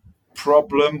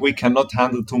problem. We cannot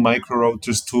handle 2 micro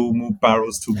rotors, 2 move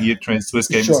barrels, 2 gear trains, 2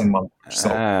 escapers in one watch. So,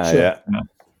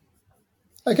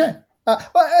 Okay.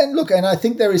 And I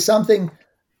think there is something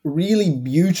really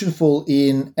beautiful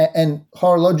and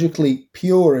horologically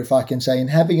pure, if I can say, in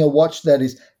having a watch that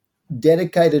is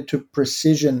dedicated to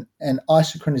precision and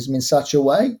isochronism in such a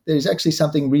way. There's actually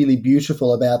something really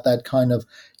beautiful about that kind of,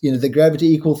 the gravity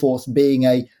equal force being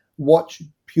a watch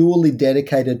purely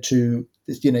dedicated to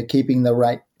this, keeping the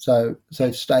rate so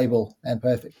stable and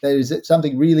perfect. There is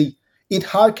something really, it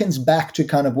harkens back to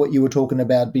kind of what you were talking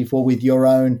about before with your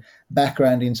own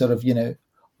background in sort of,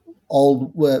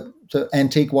 old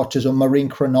antique watches or marine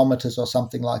chronometers or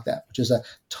something like that, which is a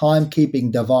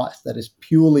timekeeping device that is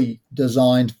purely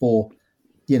designed for,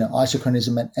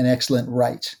 isochronism and an excellent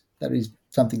rate. That is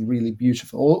something really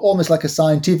beautiful, almost like a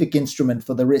scientific instrument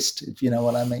for the wrist, if you know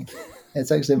what I mean.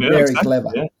 It's actually very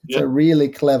clever. Yeah, it's a really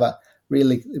clever,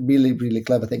 really, really, really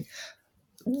clever thing.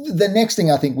 The next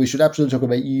thing I think we should absolutely talk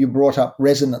about, you brought up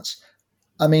resonance.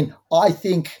 I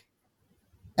think,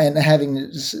 and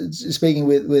speaking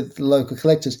with local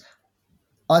collectors,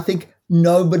 I think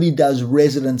nobody does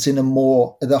resonance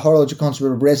the horological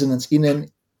concept of resonance in an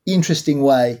interesting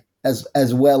way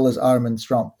as well as Armin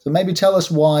Strom. So maybe tell us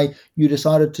why you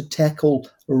decided to tackle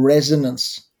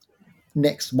resonance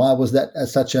next. Why was that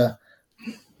such a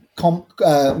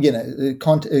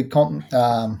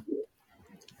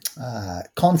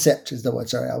concept is the word.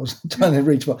 Sorry, I was trying to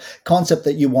reach for concept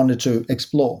that you wanted to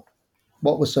explore.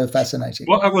 What was so fascinating?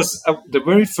 Well, I was the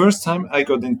very first time I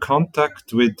got in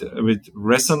contact with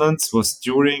resonance was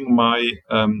during my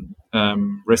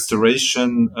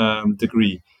restoration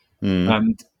degree,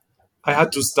 and I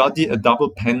had to study a double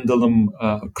pendulum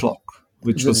clock,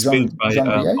 which was built by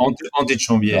Henri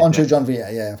Janvier. Henri Janvier,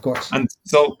 yeah, of course. And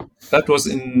so that was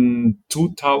in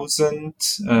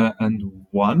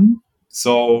 2001.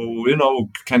 So, you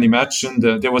can imagine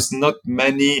there was not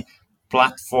many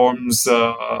platforms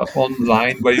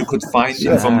online where you could find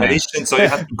information. So you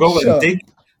had to go and dig.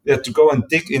 You had to go and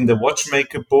dig in the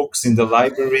watchmaker books in the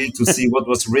library to see what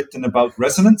was written about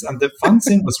resonance. And the fun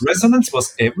thing was resonance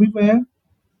was everywhere.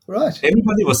 Right.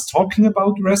 Everybody was talking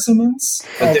about resonance.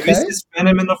 And there is this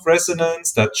phenomenon of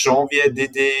resonance that Janvier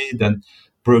did it, and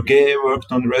Breguet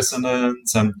worked on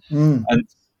resonance, and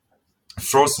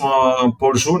François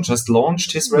Paul Journe just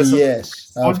launched his resonance.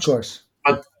 Yes, of course.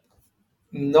 But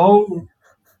no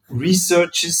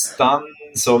research is done,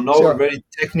 so no very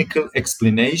technical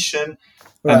explanation.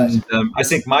 Right. And I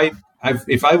think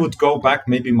if I would go back,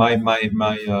 maybe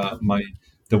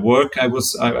the work I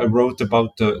wrote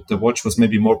about the watch was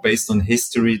maybe more based on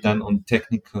history than on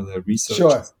technical research.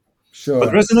 Sure.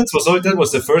 But resonance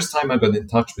was the first time I got in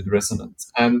touch with resonance,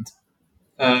 and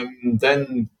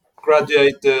then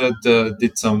graduated,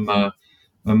 did some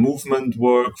movement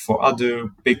work for other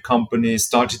big companies,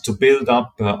 started to build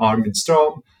up Armin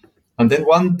Strom, and then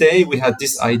one day we had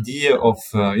this idea of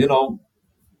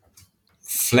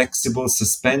flexible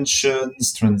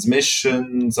suspensions,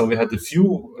 transmissions. So we had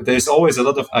there's always a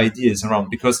lot of ideas around,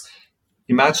 because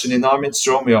imagine in Armin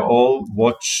Strom, we are all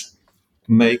watch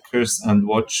makers and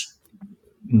watch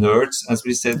nerds, as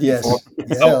we said before.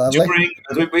 So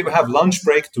we have lunch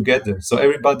break together. So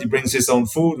everybody brings his own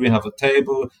food. We have a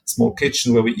table, small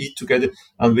kitchen where we eat together,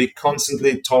 and we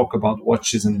constantly talk about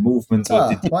watches and movements.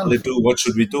 What did they do? What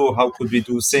should we do? How could we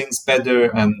do things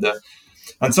better?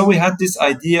 And so we had this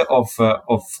idea of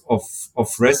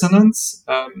resonance.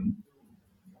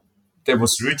 There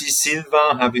was Rudi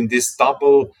Silva having this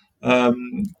double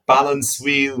balance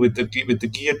wheel with the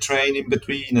gear train in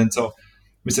between, and so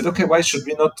we said, okay, why should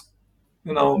we not,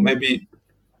 maybe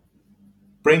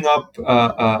bring up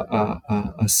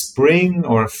a spring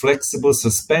or a flexible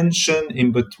suspension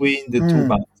in between the two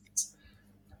balances?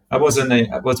 That was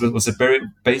a very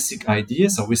basic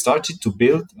idea. So we started to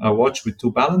build a watch with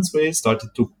two balance wheels,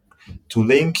 started to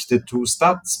link the two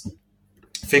studs,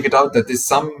 figured out that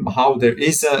somehow there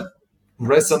is a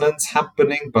resonance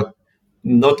happening, but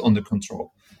not on the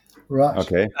control. Right.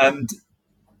 Okay. And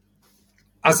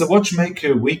as a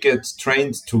watchmaker, we get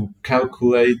trained to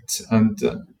calculate and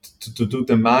to do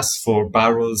the math for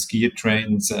barrels, gear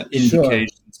trains,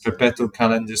 indications, perpetual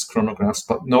calendars, chronographs,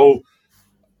 but no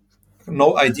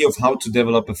idea of how to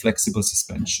develop a flexible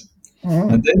suspension. Mm-hmm.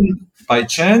 And then by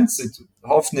chance,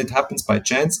 often it happens by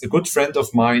chance, a good friend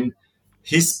of mine,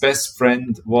 his best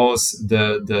friend was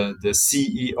the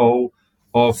CEO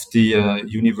of the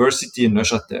university in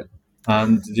Neuchâtel.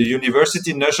 And the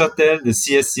university in Neuchâtel, the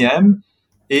CSCM,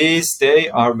 they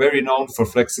are very known for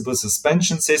flexible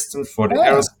suspension systems, for the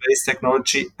aerospace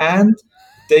technology, and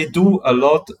they do a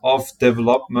lot of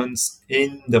developments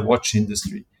in the watch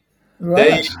industry.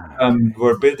 Right. They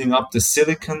were building up the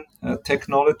silicon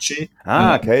technology.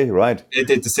 Right. They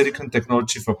did the silicon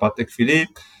technology for Patek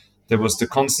Philippe. There was the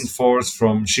constant force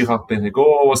from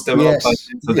Girard-Perregaux was developed by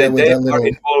them. So they are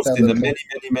involved in the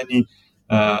many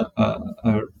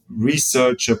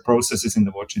research processes in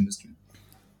the watch industry.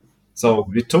 So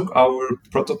we took our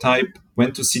prototype,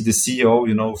 went to see the CEO,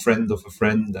 friend of a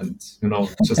friend, and,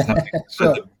 just had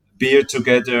a beer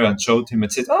together and showed him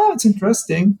and said, it's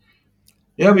interesting.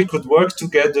 Yeah, we could work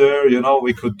together,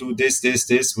 we could do this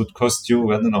would cost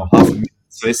you, I don't know, 500,000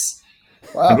 Swiss.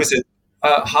 Wow. And we said,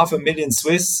 500,000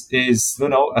 Swiss is,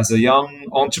 as a young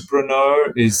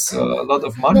entrepreneur, is a lot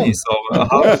of money. So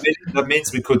 500,000, that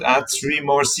means we could add 3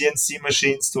 more CNC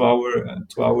machines to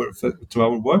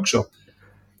our workshop.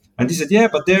 And he said, yeah,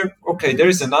 but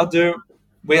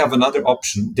we have another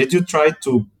option. Did you try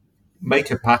to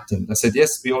make a patent? I said,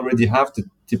 yes, we already have the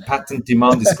patent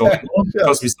demand is going on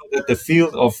because we saw that the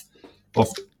field of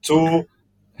 2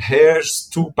 hairs,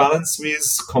 2 balance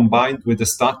wheels combined with a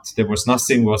stud, there was no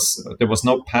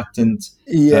patent.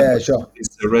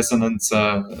 It's a resonance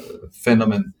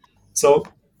phenomenon. So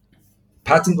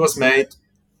Patent was made.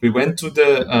 We went to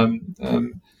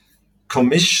the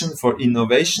Commission for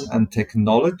Innovation and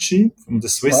Technology from the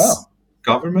Swiss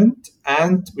government,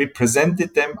 and we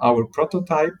presented them our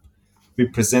prototype. We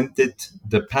presented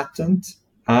the patent,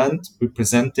 and we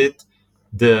presented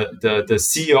the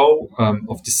CEO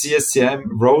of the CSCM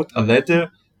wrote a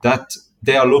letter that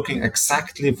they are looking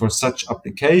exactly for such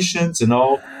applications, and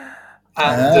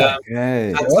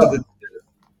Okay. and so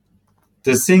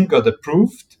the thing got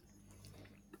approved.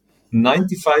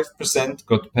 95%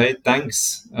 got paid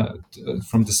thanks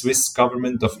from the Swiss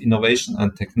government of innovation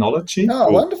and technology. Oh,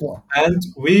 wonderful. And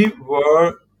we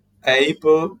were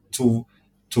able to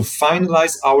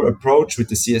finalize our approach with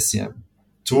the CSCM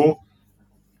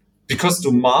because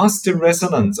to master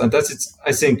resonance, and that's it,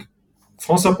 I think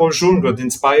François Paul got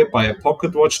inspired by a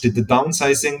pocket watch, did the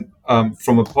downsizing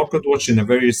from a pocket watch in a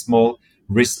very small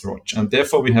wristwatch. And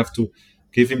therefore we have to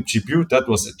give him tribute. That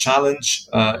was a challenge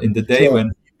in the day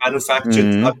when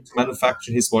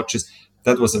manufacture his watches.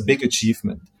 That was a big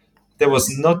achievement. There was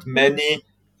not many,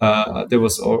 there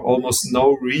was almost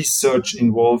no research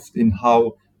involved in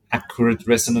how accurate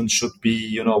resonance should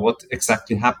be, what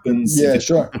exactly happens,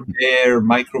 air,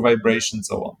 micro vibrations,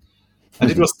 so on. And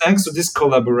it was thanks to this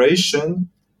collaboration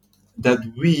that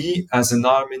we, as an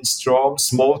Armin Strom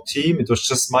small team, it was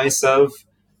just myself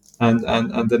and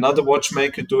another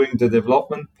watchmaker doing the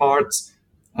development parts,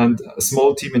 and a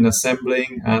small team in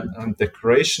assembling and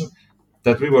decoration,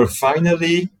 that we were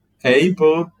finally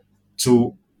able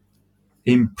to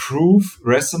improve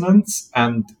resonance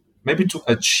and maybe to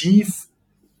achieve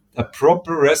a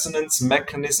proper resonance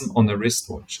mechanism on a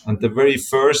wristwatch. And the very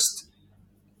first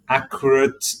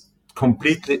accurate,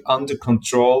 completely under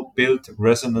control built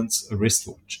resonance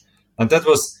wristwatch. And that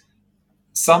was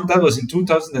in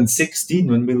 2016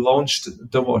 when we launched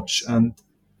the watch. And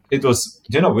it was,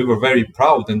 we were very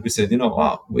proud, and we said,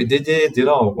 wow, we did it,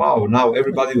 wow, now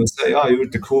everybody will say, you're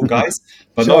the cool guys.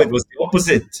 But no, it was the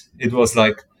opposite. It was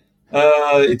like,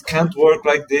 it can't work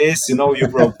like this, you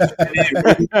broke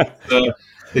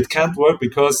it can't work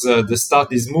because the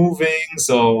stud is moving.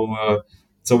 So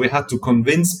we had to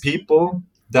convince people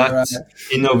that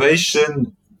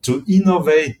innovation, to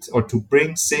innovate or to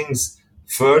bring things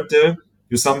further,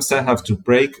 you sometimes have to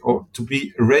break or to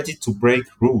be ready to break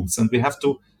rules. And we have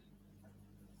to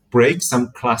break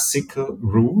some classical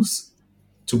rules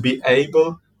to be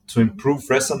able to improve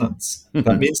resonance.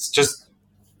 That means just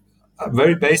a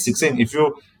very basic thing. If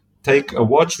you take a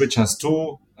watch which has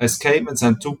 2 escapements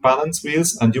and 2 balance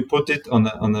wheels, and you put it on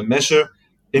a measure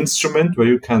instrument where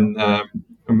you can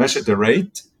measure the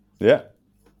rate. Yeah.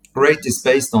 Rate is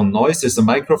based on noise. There's a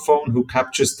microphone who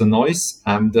captures the noise,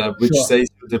 and which says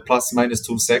the plus minus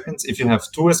 2 seconds. If you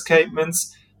have 2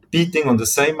 escapements beating on the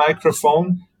same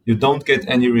microphone, you don't get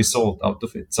any result out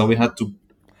of it. So we had to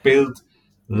build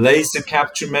laser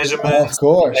capture measurements. Of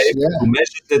course, to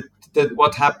measure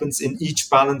what happens in each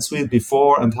balance wheel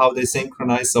before and how they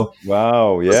synchronize. So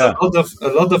there's a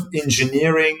lot of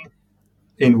engineering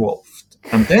involved.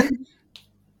 And then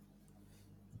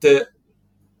the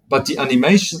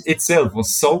animation itself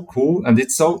was so cool, and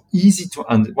it's so easy to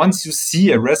once you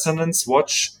see a resonance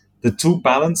watch, the 2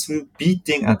 balance wheel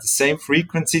beating at the same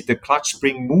frequency, the clutch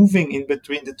spring moving in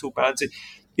between the 2 balance wheels,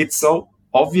 it's so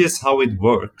obvious how it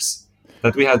works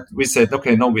that we said,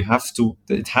 okay, no, it has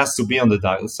to be on the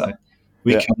dial side.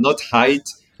 We cannot hide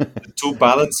the 2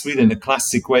 balance wheel in a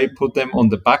classic way, put them on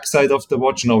the back side of the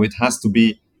watch. No, it has to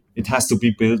be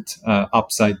built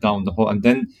upside down the whole. And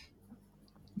then,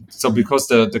 so because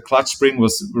the clutch spring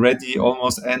was ready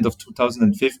almost end of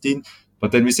 2015,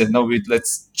 but then we said, no,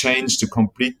 let's change the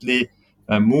completely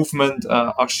movement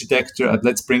architecture, and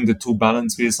let's bring the 2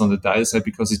 balance wheels on the dial side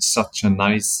because it's such a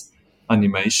nice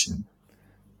animation.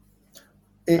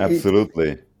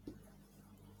 Absolutely.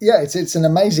 It's an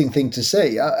amazing thing to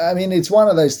see. I mean, it's one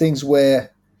of those things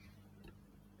where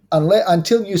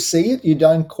until you see it, you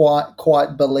don't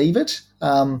quite believe it.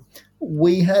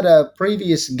 We had a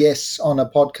previous guest on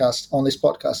this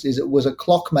podcast. It was a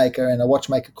clockmaker and a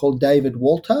watchmaker called David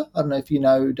Walter. I don't know if you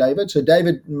know David. So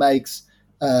David makes,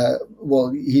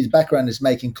 his background is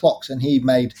making clocks, and he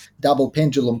made double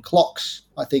pendulum clocks.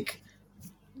 I think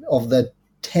of the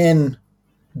 10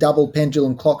 double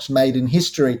pendulum clocks made in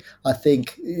history, I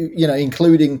think,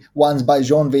 including ones by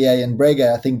Janvier and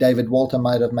Breguet, I think David Walter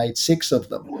might have made 6 of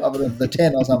them, other than the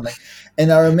 10 or something.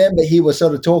 And I remember he was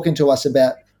sort of talking to us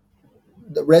about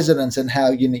the resonance and how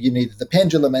you needed the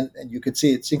pendulum and you could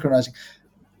see it synchronizing.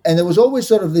 And there was always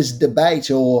sort of this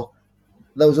debate, or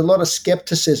there was a lot of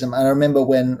skepticism. I remember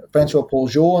when François Paul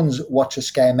Journe's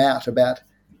watches came out about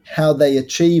how they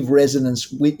achieve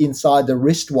resonance inside the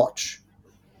wristwatch,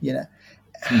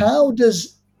 how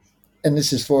does, and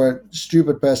this is for a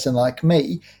stupid person like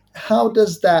me, how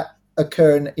does that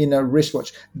occur in a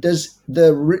wristwatch? Does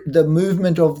the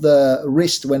movement of the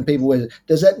wrist when people wear it,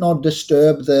 does that not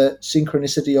disturb the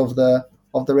synchronicity of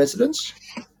the resonance?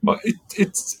 But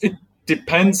it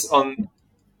depends on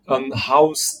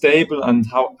how stable and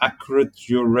how accurate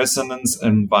your resonance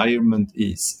environment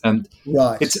is. And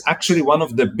Right. it's actually one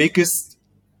of the biggest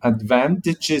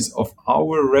advantages of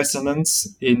our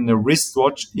resonance in a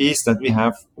wristwatch is that we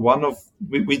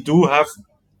do have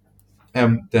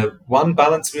the one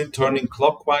balance wheel turning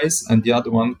clockwise and the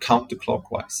other one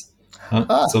counterclockwise.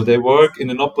 So they work in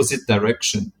an opposite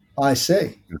direction. I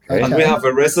see. Okay. And we have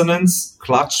a resonance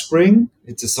clutch spring.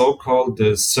 It's a so-called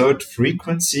the third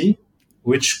frequency,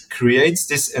 which creates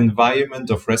this environment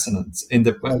of resonance. Maybe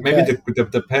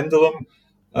the pendulum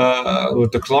or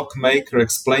the clockmaker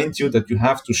explained to you that you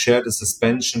have to share the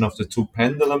suspension of the two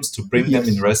pendulums to bring them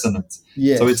in resonance.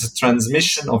 Yes. So it's a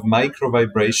transmission of micro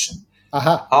vibration.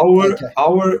 Aha.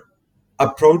 Our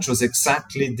approach was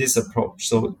exactly this approach.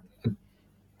 So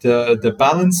the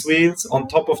balance wheels, on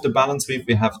top of the balance wheel,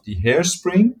 we have the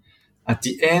hairspring. At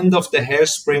the end of the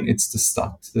hairspring, it's the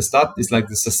stud. The stud is like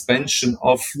the suspension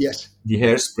of the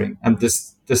hairspring. And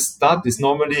the stud is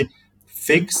normally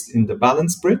fixed in the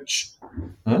balance bridge.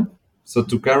 So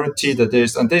to guarantee that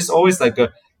there's always like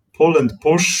a pull and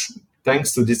push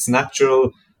thanks to this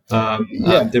natural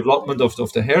development of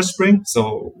the hairspring.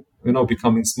 So,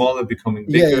 becoming smaller, becoming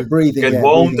bigger, get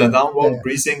wound and unwound,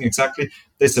 breathing, exactly.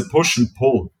 There's a push and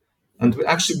pull. And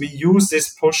we use this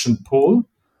push and pull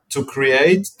to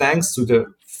create, thanks to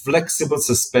the flexible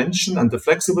suspension. And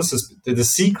the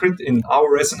secret in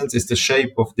our resonance is the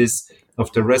shape of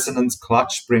the resonance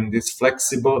clutch spring, this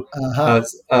flexible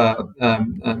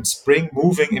spring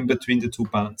moving in between the two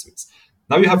balance wheels.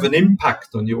 Now you have an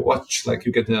impact on your watch, like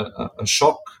you get a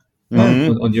shock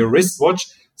on your wristwatch.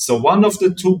 So one of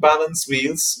the two balance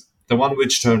wheels, the one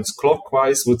which turns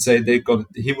clockwise, would say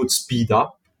he would speed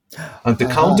up, and the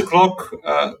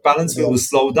counterclock balance wheel will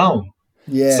slow down.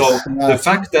 Yes. So the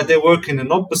fact that they work in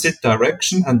an opposite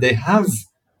direction and they have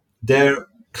their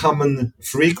common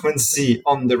frequency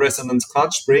on the resonance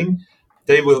clutch spring,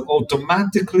 they will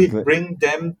automatically bring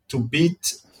them to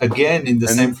beat again in the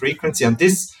same frequency. And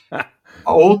this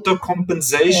auto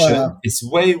compensation is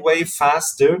way, way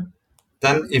faster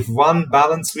than if one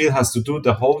balance wheel has to do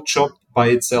the whole job by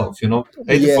itself,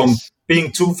 either from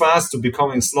being too fast to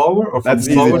becoming slower, or from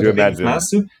slower to being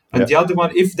faster. And the other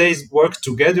one, if they work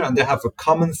together and they have a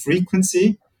common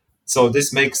frequency, so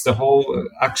this makes the whole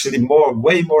actually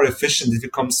way more efficient if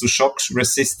it comes to shock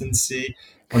resistancy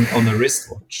on a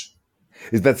wristwatch.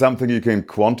 Is that something you can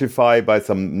quantify by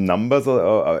some numbers,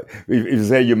 or if you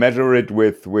say you measure it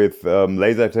with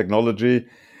laser technology?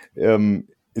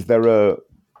 Is there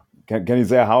can you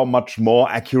say how much more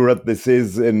accurate this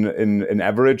is in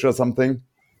average or something?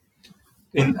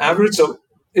 In average, so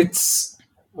it's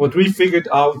what we figured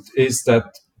out is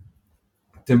that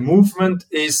the movement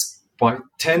is by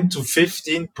 10 to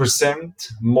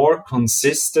 15% more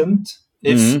consistent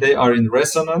if they are in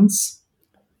resonance,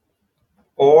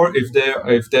 or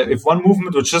if one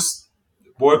movement would just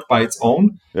work by its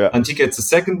own, and he gets a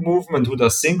second movement who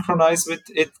does synchronize with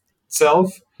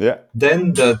itself.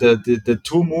 Then the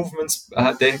two movements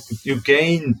you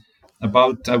gain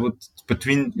about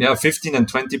between 15 and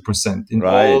 20% in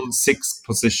all 6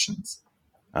 positions.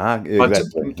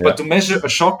 Exactly. But to measure a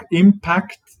shock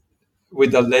impact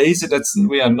with a laser, that's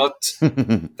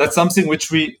something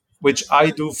which I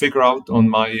do figure out on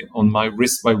my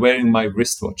wrist by wearing my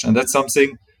wristwatch, and that's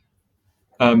something.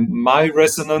 My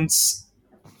resonance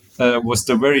was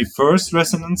the very first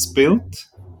resonance built.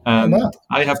 And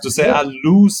I have to say, I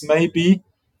lose maybe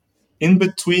in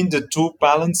between the two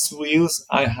balance wheels.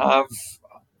 I have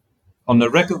on a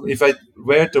regular, if I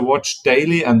wear the watch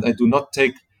daily and I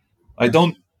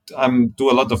don't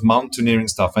do a lot of mountaineering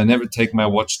stuff. I never take my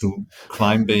watch to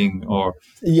climbing or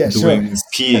doing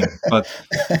skiing. But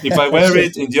if I wear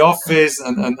it in the office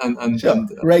and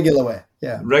regular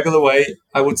way,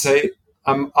 I would say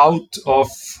I'm out of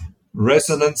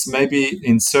resonance maybe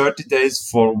in 30 days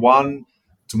for 1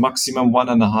 to maximum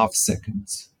 1.5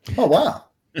 seconds. Oh, wow.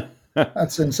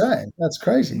 That's insane. That's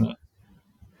crazy.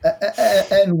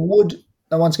 And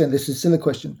once again, this is still a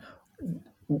question.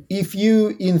 If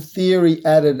you, in theory,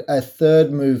 added a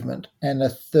third movement and a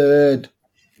third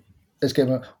escape,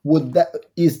 would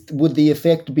the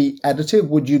effect be additive?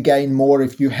 Would you gain more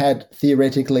if you had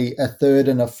theoretically a third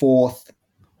and a fourth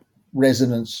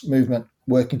resonance movement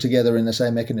working together in the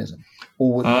same mechanism?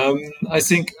 Or I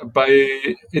think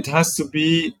it has to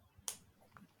be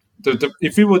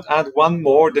if we would add one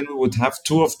more, then we would have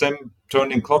 2 of them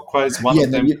turning clockwise, one Yeah, of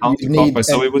no, them you need counterclockwise.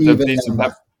 So an we would even need to number.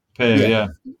 have pair, yeah.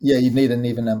 Yeah, you need an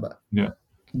even number. Yeah.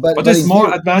 But But there's in more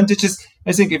theory, advantages.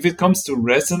 I think if it comes to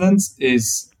resonance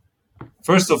is,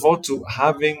 first of all, to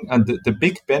having, and the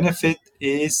big benefit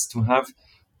is to have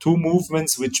two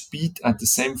movements which beat at the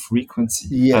same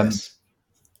frequency. And yes.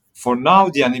 for now,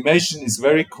 the animation is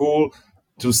very cool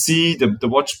to see. The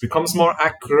watch becomes more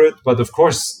accurate. But of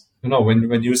course, when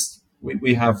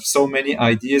we have so many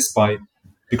ideas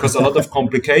because a lot of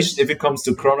complication, if it comes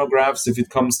to chronographs, if it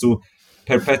comes to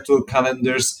perpetual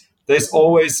calendars, there's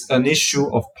always an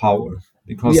issue of power,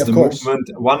 because Yeah, of course.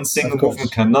 one single Of course.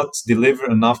 movement cannot deliver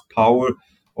enough power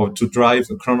or to drive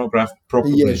a chronograph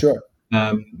properly. Yeah, sure.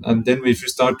 And then if you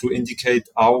start to indicate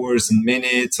hours and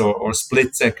minutes or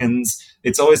split seconds,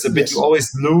 it's always a bit, Yes. you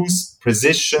always lose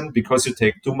precision because you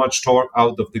take too much torque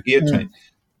out of the gear train.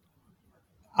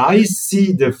 I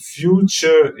see the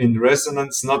future in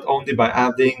resonance not only by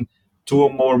adding two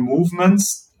or more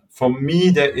movements. For me,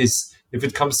 there is, if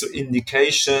it comes to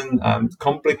indication and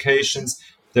complications,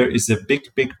 there is a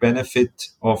big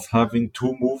benefit of having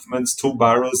two movements, two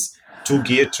barrels, two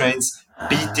gear trains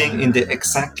beating in the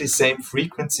exactly same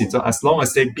frequency. So as long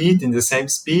as they beat in the same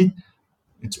speed,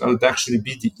 it would actually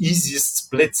be the easiest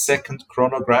split second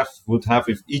chronograph would have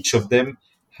if each of them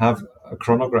have a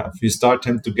chronograph. You start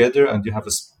them together and you have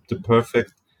the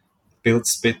perfect build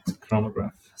split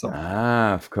chronograph. So,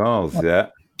 of course, yeah.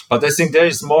 but I think there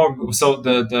is more. So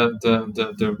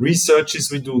the researches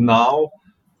we do now,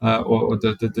 or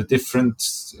the different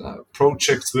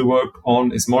projects we work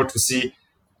on, is more to see,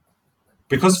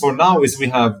 because for now is we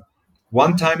have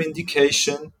one time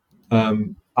indication,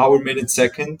 hour, minute,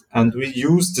 second, and we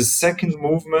use the second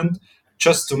movement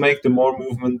just to make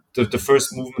the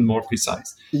first movement more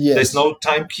precise. Yes. There's no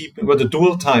timekeeping, but the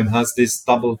dual time has this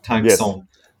double time zone,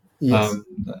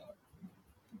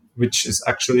 which is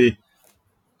actually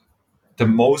the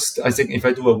most, I think if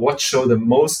I do a watch show, the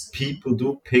most people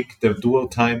do pick the dual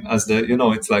time as the,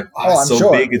 it's like, it's so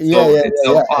sure. big. It's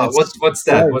what's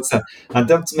that? Great. What's that? And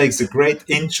that makes a great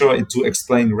intro to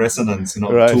explain resonance,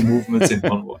 two movements in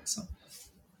one watch. So.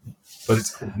 But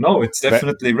it's cool. No, it's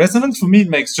definitely resonance for me.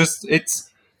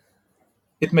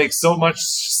 It makes so much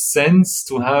sense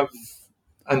to have,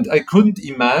 and I couldn't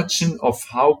imagine of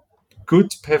how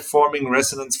good performing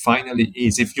resonance finally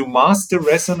is. If you master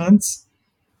resonance,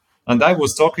 and I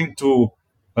was talking to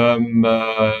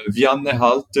Vianne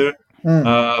Halter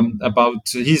about,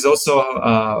 he's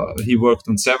also, he worked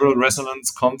on several resonance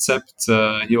concepts.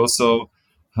 He also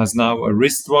has now a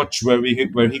wristwatch where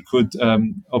he could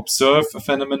observe a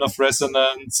phenomenon of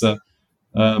resonance. But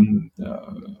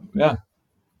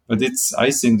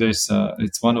I think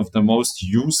it's one of the most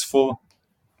useful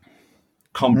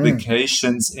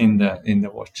complications in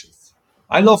the watches.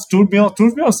 I love tourbillon.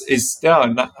 Tourbillons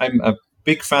I'm a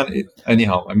big fan.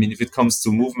 Anyhow, I mean, if it comes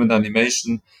to movement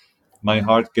animation, my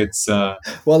heart gets does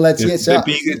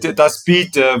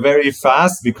beat very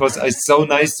fast, because it's so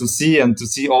nice to see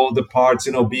all the parts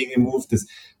being moved.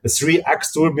 The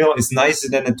 3x tourbillon is nicer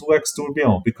than a 2x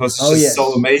tourbillon, because it's just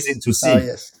so amazing to see.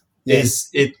 Is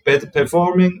it better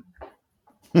performing?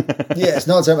 Yes,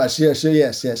 not so much. Yes.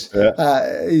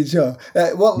 Sure.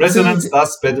 Resonance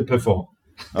does better perform.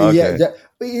 Okay. Yeah,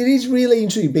 it is really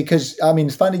interesting, because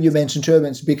it's funny you mentioned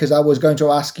turbines, because I was going to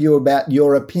ask you about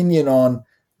your opinion on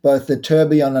both the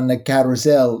tourbillon and the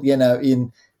carousel,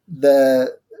 in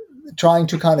the trying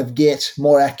to kind of get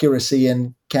more accuracy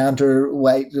and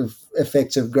counterweight of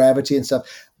effects of gravity and stuff.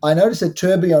 I noticed that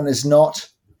tourbillon is not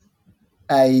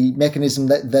a mechanism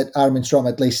that Armin Strom,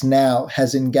 at least now,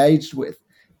 has engaged with.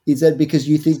 Is that because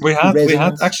you think we had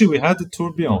the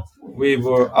tourbillon? We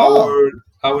were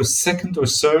our second or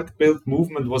third build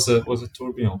movement was a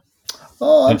tourbillon.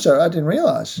 Oh, I'm sorry, I didn't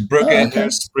realize. Breguet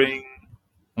hairspring.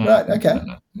 Right. Okay.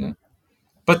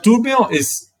 But tourbillon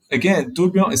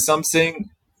is something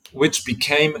which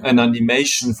became an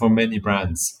animation for many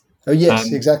brands. Oh yes,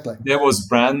 and exactly. There was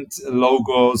brand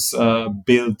logos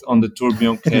built on the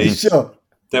tourbillon cage. Sure.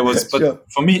 There was, but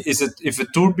for me, if a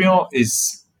tourbillon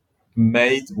is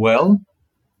made well,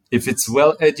 if it's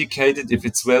well educated, if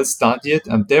it's well studied,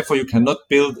 and therefore you cannot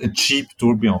build a cheap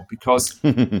tourbillon, because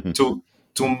to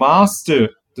master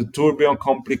the tourbillon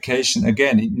complication,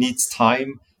 again, it needs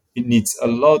time. It needs a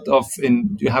lot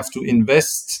you have to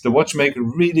invest. The watchmaker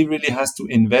really, really has to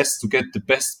invest to get the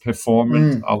best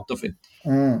performance out of it.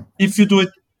 If you do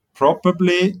it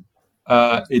properly,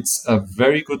 it's a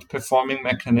very good performing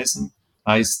mechanism.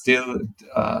 I still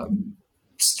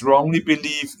strongly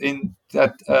believe in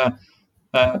that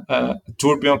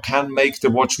tourbillon can make the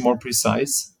watch more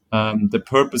precise. The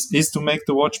purpose is to make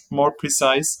the watch more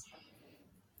precise.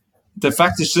 the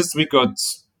fact is just we got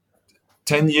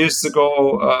 10 years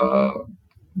ago,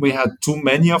 we had too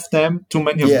many of them. Too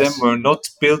many of them were not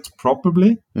built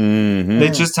properly. Mm-hmm. They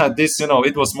just had this,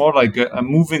 it was more like a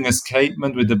moving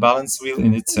escapement with the balance wheel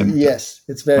in its center. Yes,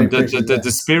 it's very pretty.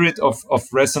 The spirit of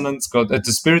resonance the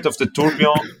spirit of the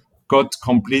tourbillon got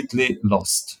completely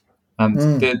lost.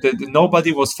 And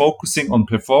nobody was focusing on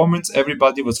performance.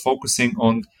 Everybody was focusing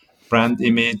on brand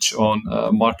image, on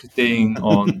marketing,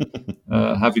 on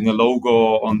having a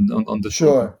logo on the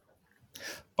tourbillon.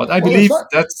 But I believe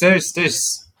that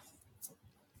there's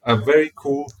a very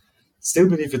cool. Still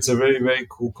believe it's a very, very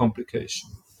cool complication.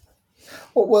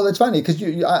 Well, it's funny because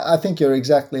I think you're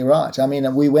exactly right. I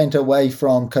mean, we went away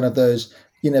from kind of those,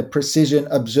 precision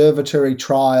observatory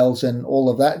trials and all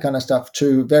of that kind of stuff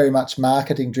to very much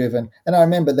marketing driven. And I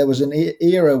remember there was an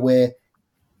era where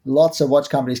lots of watch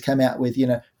companies came out with,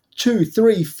 2,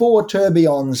 3, 4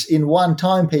 tourbillons in one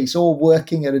timepiece, all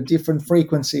working at a different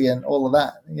frequency and all of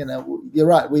that. You're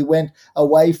right. We went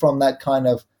away from that kind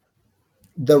of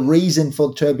the reason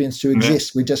for tourbillons to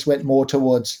exist. We just went more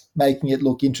towards making it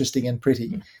look interesting and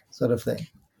pretty, sort of thing.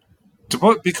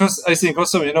 Because I think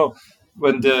also,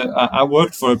 when I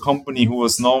worked for a company who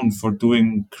was known for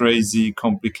doing crazy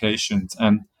complications,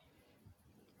 and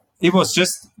it was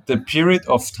just the period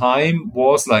of time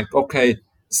was like, okay,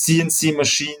 CNC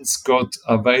machines got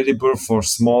available for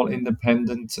small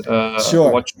independent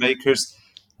watchmakers.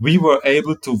 We were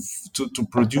able to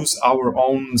produce our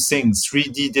own things.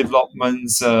 3D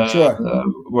developments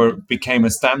became a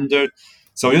standard.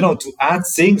 So, to add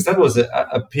things, that was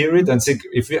a period. And think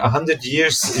if 100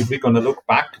 years, if we're going to look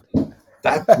back,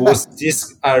 that was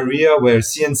this area where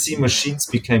CNC machines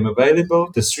became available.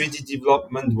 The 3D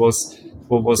development was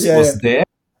there.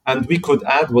 And we could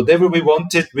add whatever we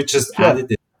wanted. We just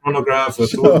added a chronograph, a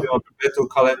tourbillon, a metal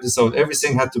calendar. So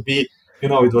everything had to be, it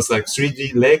was like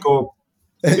 3D Lego.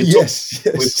 Yes.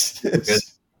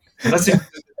 And I think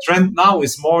the trend now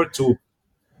is more to,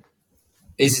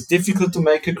 is it difficult to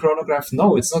make a chronograph?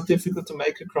 No, it's not difficult to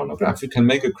make a chronograph. You can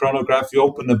make a chronograph. You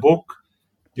open a book,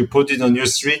 you put it on your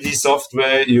 3D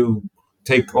software, you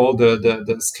take all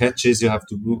the sketches, you have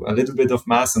to do a little bit of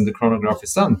math, and the chronograph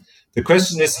is done. The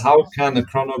question is, how can a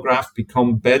chronograph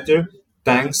become better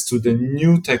thanks to the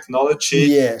new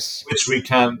technology which we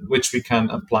can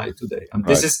apply today? And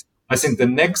this is, I think, the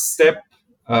next step.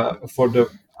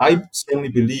 I strongly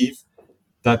believe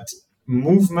that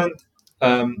movement,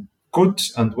 good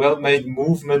and well-made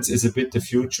movements, is a bit the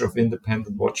future of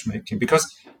independent watchmaking.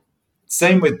 Because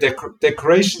same with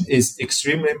decoration is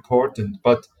extremely important,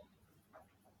 but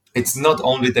it's not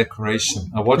only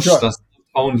decoration. A watch does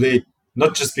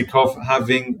not just because of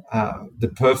having the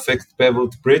perfect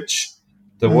beveled bridge.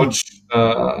 The watch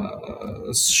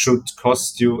should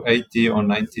cost you 80 or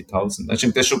 90,000. I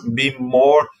think there should be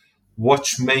more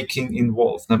watchmaking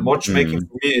involved. And watchmaking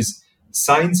for me is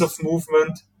science of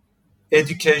movement,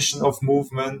 education of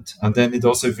movement, and then it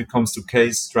also, if it comes to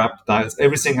case, strap, dials,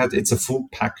 everything it's a full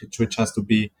package which has to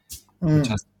be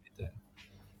there.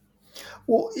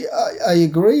 Well, I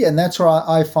agree, and that's why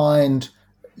I find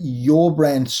your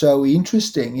brand so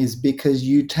interesting, is because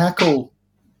you tackle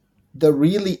the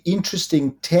really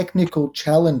interesting technical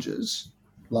challenges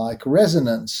like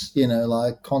resonance,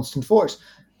 like constant force.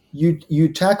 You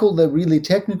tackle the really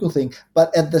technical thing,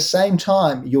 but at the same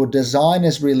time, your design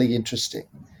is really interesting.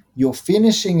 Your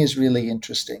finishing is really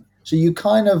interesting. So you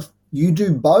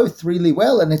do both really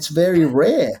well, and it's very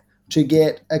rare to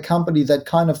get a company that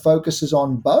kind of focuses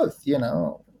on both,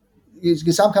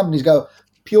 Because some companies go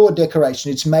pure decoration.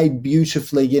 It's made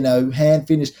beautifully, hand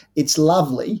finished. It's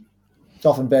lovely. It's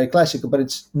often very classical, but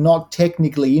it's not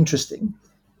technically interesting.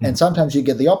 And sometimes you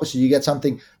get the opposite. You get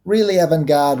something really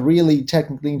avant-garde, really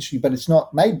technically interesting, but it's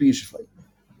not made beautifully.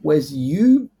 Whereas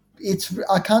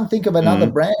I can't think of another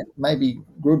brand, maybe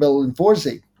Grubel and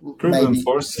Forzi.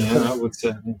 I would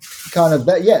say. Kind of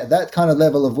that kind of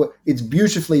level of work. It's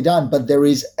beautifully done, but there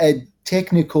is a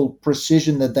technical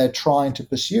precision that they're trying to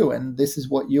pursue. And this is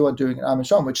what you are doing at Armin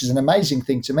Strom, which is an amazing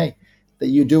thing to me, that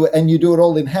you do it, and you do it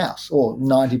all in-house, or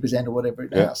 90% or whatever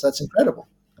in-house. That's incredible.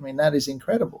 I mean, that is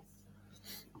incredible.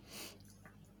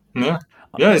 Yeah,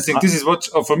 I think this is what,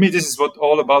 for me, this is what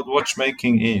all about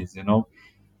watchmaking is,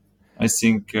 I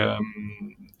think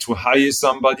to hire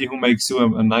somebody who makes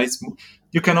you a nice,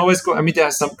 you can always go, there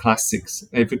are some classics.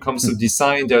 If it comes to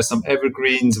design, there are some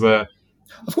evergreens where,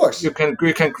 of course, you can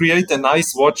create a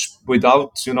nice watch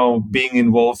without, being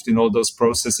involved in all those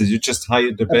processes. You just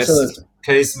hire the best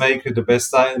case maker, the best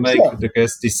style maker, the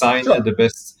best designer, the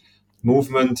best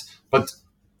movement. But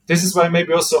this is why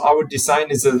maybe also our design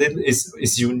is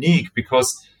is unique,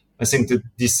 because I think the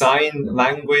design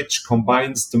language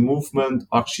combines the movement,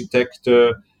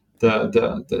 architecture,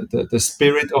 the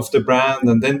spirit of the brand,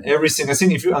 and then everything. I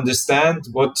think if you understand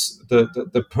what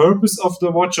the purpose of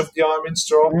the watch of the Armin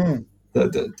Strom,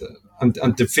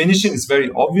 and the finishing is very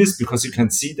obvious because you can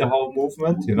see the whole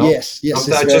movement. Yes.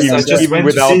 I just even went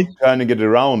without to see. turning it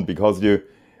around, because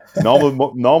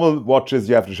normal watches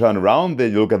you have to turn around,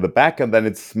 then you look at the back, and then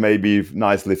it's maybe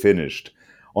nicely finished.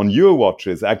 On your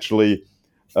watches, actually,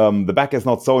 the back is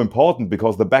not so important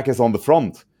because the back is on the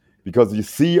front, because you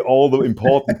see all the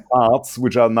important parts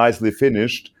which are nicely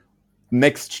finished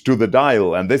next to the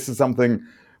dial, and this is something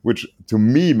which to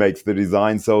me makes the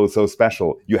design so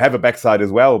special. You have a backside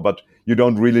as well, but you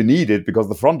don't really need it because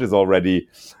the front is already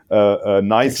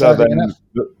nicer than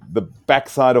the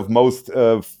backside of most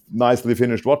nicely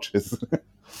finished watches.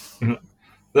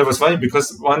 That was funny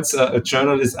because once a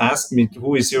journalist asked me,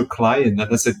 "Who is your client?"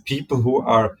 and I said, "People who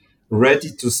are ready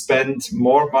to spend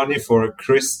more money for a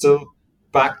crystal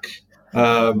back.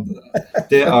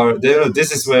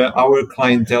 This is where our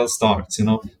clientele starts.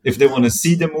 If they want to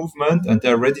see the movement and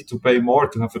they're ready to pay more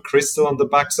to have a crystal on the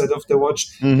backside of the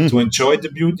watch to enjoy the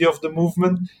beauty of the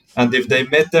movement. And if they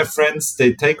met their friends,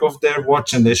 they take off their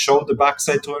watch and they show the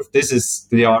backside to her. This is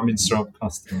the Armin Strom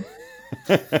customer."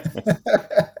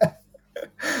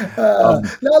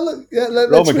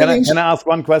 Roman, can I ask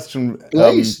one question?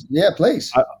 Please,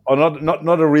 please. Or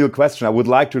not a real question. I would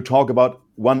like to talk about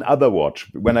one other watch.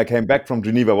 When I came back from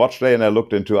Geneva Watch Day and I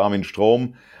looked into Armin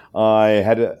Strom,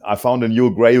 I found a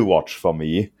new Grail watch for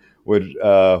me, which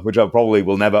I probably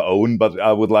will never own, but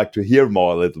I would like to hear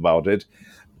more a little about it.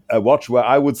 A watch where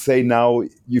I would say now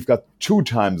you've got 2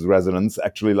 times resonance,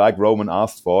 actually, like Roman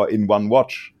asked for, in one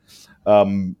watch,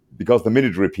 because the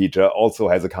minute repeater also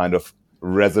has a kind of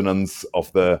resonance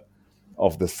of the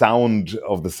sound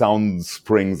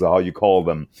springs, or how you call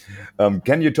them.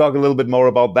 Can you talk a little bit more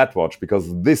about that watch?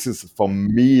 Because this is for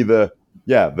me the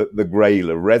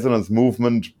Grail, a resonance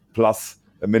movement plus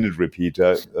a minute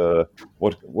repeater.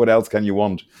 What else can you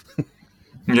want?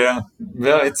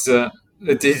 It's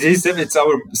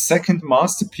our second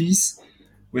masterpiece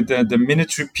with the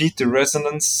minute repeater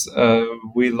resonance.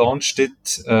 We launched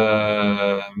it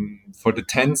for the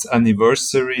 10th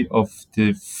anniversary of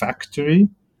the factory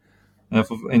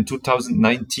in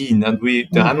 2019, and the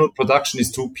annual production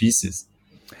is 2 pieces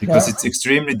because it's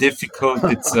extremely difficult.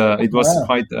 It was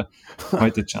quite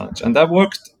a challenge, and that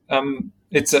worked.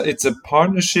 It's a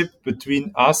partnership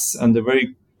between us and a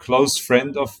very close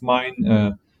friend of mine,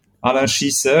 Alain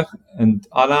Schisser, and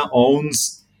Alain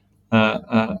owns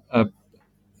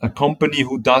a company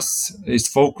who is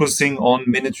focusing on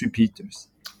minute repeaters.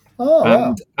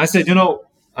 I said,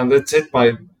 and that's it.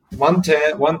 By one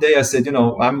day, I said,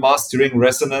 I'm mastering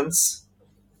resonance.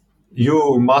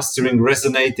 You're mastering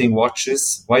resonating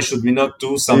watches. Why should we not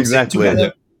do something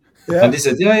together? Yeah. And he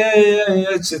said, yeah,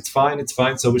 it's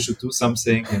fine. So we should do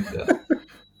something. And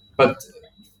but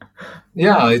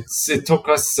it took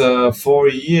us 4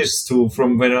 years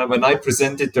from when I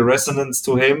presented the resonance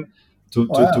to him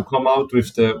to come out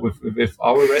with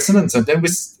our resonance. And then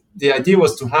the idea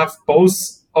was to have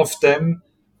both of them,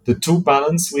 the 2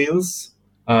 balance wheels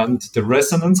and the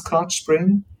resonance clutch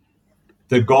spring,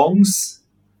 the gongs,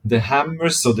 the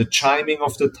hammers, so the chiming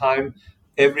of the time,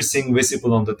 everything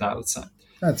visible on the dial side.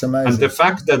 That's amazing. And the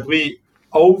fact that we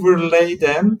overlay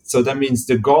them, so that means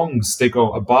the gongs, they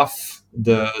go above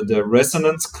the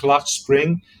resonance clutch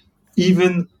spring,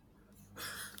 even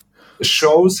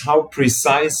shows how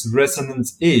precise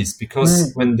resonance is,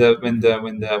 because when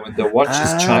the watch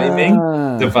is chiming,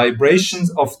 the vibrations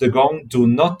of the gong do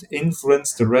not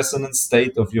influence the resonance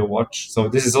state of your watch. So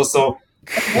this is also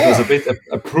it was a bit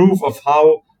a proof of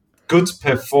how good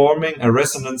performing a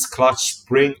resonance clutch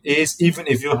spring is, even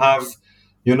if you have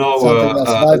two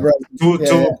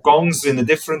gongs in a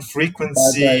different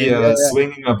frequency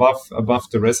swinging above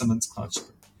the resonance clutch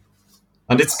spring.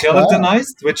 And it's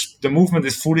skeletonized, which the movement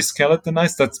is fully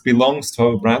skeletonized. That belongs to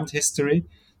our brand history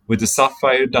with the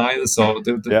sapphire dial. So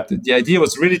the idea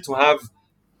was really to have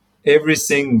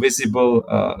everything visible,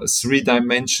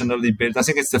 3-dimensionally built. I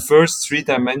think it's the first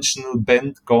 3-dimensional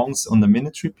bent gongs on the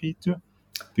minute repeater,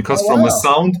 because from a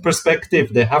sound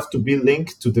perspective, they have to be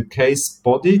linked to the case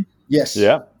body. Yes.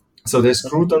 Yeah. So they're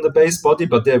screwed on the base body,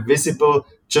 but they're visible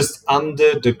just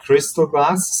under the crystal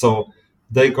glass. So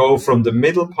they go from the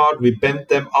middle part. We bend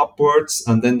them upwards,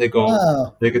 and then they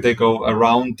go. They go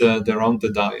around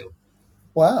the dial.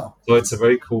 Wow! So it's a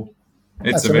very cool.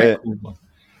 It's a very cool one.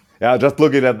 Yeah, just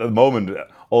looking at the moment.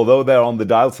 Although they're on the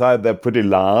dial side, they're pretty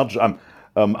large.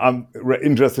 I'm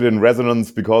interested in resonance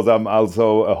because I'm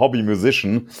also a hobby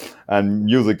musician, and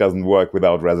music doesn't work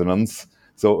without resonance.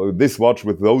 So this watch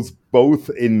with those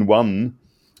both in one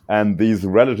and these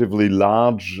relatively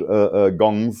large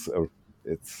gongs,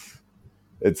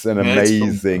 it's an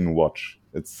amazing watch.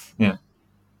 I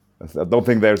don't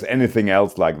think there's anything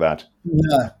else like that.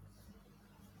 No.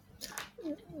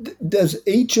 Does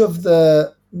each of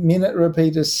the minute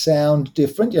repeaters sound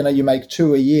different? You make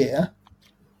 2 a year.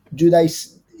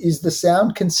 Is the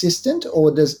sound consistent, or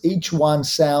does each one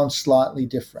sound slightly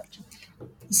different?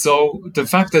 So the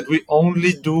fact that we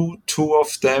only do 2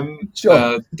 of them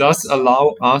does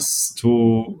allow us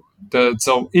to.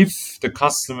 So if the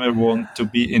customer want to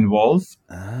be involved,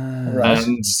 Right.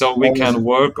 and so we can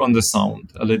work on the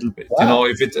sound a little bit. Wow.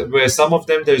 Where some of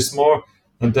them there's more,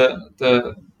 and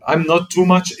I'm not too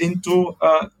much into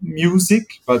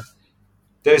music, but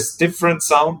there's different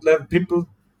sound level.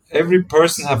 Every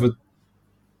person have a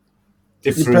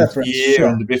different ear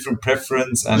and a different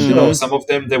preference, and some of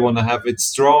them they want to have it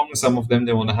strong, some of them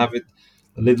they want to have it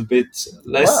a little bit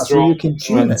less strong. So you can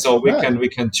tune it. So we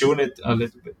can tune it a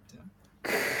little bit.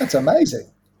 That's amazing.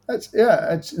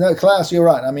 Klaus, you're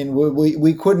right. I mean,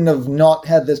 we couldn't have not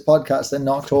had this podcast and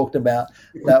not talked about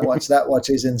that watch. That watch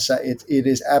is insane. It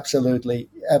is absolutely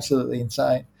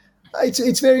insane.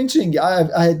 It's very interesting.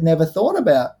 I had never thought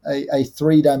about a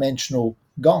 3-dimensional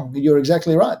gong. You're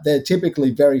exactly right. They're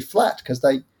typically very flat because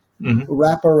they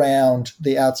wrap around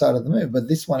the outside of the moon. But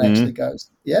this one actually goes.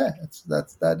 Yeah,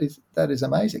 that is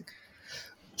amazing.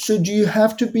 So do you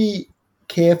have to be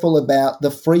careful about the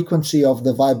frequency of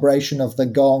the vibration of the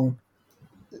gong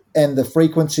and the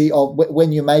frequency of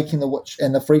when you're making the watch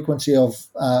and the frequency of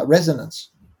resonance?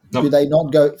 No. Do they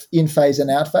not go in phase and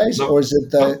out phase, or is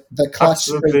it the clutch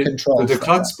spring control? The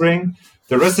clutch spring,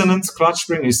 the resonance clutch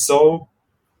spring is so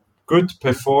good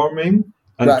performing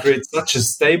and creates such a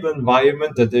stable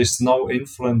environment that there's no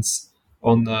influence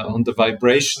on the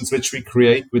vibrations which we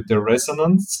create with the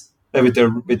resonance, with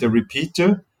the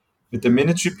repeater. With the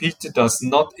minute repeater does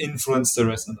not influence the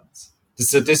resonance.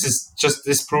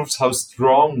 This proves how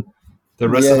strong the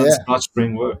resonance clutch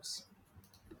spring works.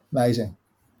 Amazing.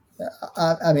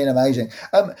 I mean, amazing.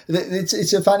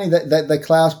 It's so funny that the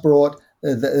Klaus brought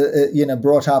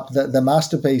up the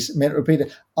masterpiece minute repeater.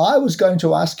 I was going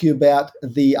to ask you about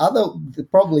the other,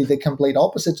 probably the complete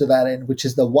opposite to that end, which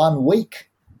is the 1 week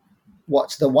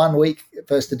watch, the 1 week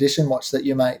first edition watch that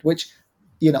you made, which,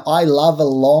 I love a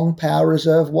long power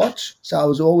reserve watch. So I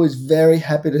was always very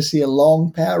happy to see a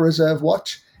long power reserve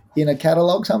watch in a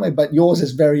catalog somewhere, but yours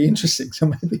is very interesting. So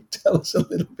maybe tell us a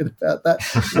little bit about that.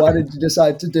 Why did you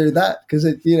decide to do that? Because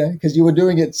because you were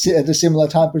doing it at a similar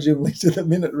time, presumably, to the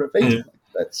minute repeater. Yeah.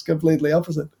 That's completely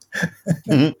opposite.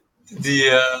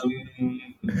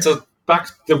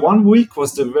 The 1 week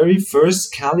was the very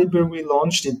first caliber we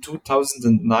launched in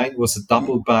 2009. Was a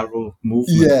double barrel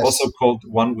movement, also called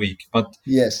 1 week. But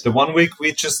the 1 week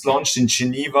we just launched in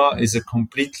Geneva is a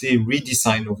completely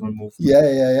redesign of a movement.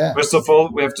 Yeah. First of all,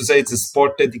 we have to say it's a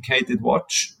sport dedicated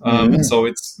watch. So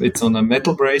it's on a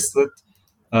metal bracelet.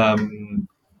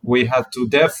 We had to,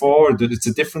 therefore, it's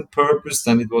a different purpose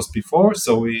than it was before.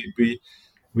 So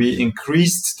we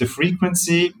increased the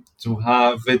frequency to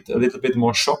have it a little bit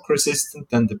more shock resistant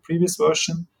than the previous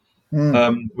version.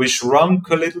 We shrunk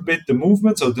a little bit the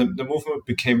movement, so the movement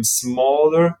became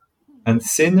smaller and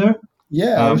thinner.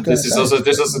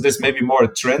 This may be more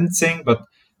a trend thing, but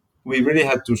we really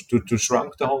had to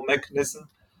shrunk the whole mechanism.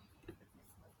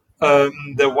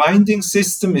 The winding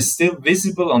system is still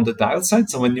visible on the dial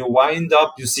side. So when you wind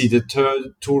up, you see the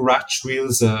two ratch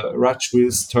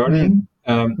wheels turning.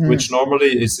 Which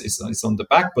normally is on the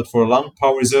back, but for a long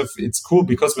power reserve, it's cool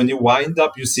because when you wind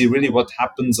up, you see really what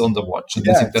happens on the watch. And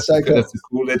I think that's a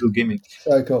cool little gimmick.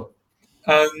 So cool.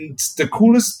 And the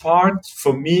coolest part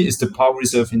for me is the power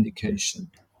reserve indication.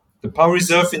 The power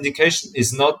reserve indication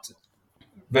is not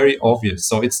very obvious.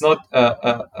 So it's not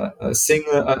a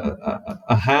single,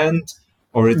 a hand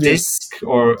or a disc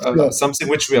or something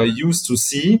which we are used to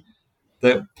see.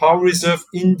 The power reserve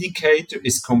indicator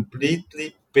is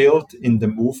completely built in the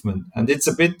movement, and it's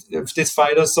a bit of this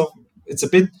fighter. So it's a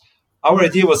bit. Our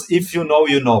idea was, if you know,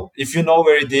 If you know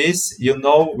where it is, you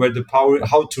know where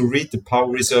how to read the power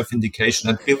reserve indication,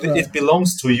 and it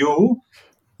belongs to you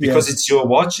because it's your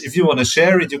watch. If you want to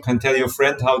share it, you can tell your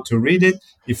friend how to read it.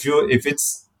 If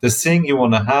it's the thing you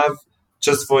want to have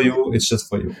just for you, it's just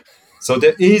for you. So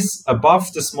there is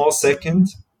above the small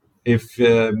second,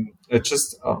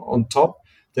 just on top,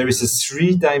 there is a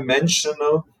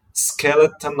 3-dimensional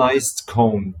skeletonized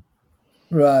cone,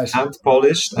 hand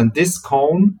polished, and this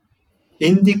cone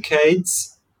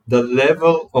indicates the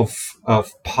level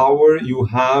of power you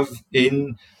have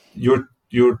in your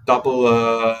double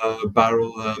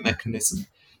barrel mechanism.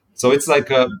 So it's like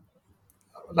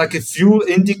like a fuel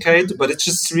indicator, but it's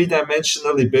just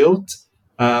 3-dimensionally built.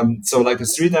 So like a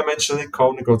 3-dimensional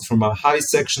cone, it goes from a high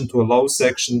section to a low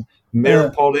section,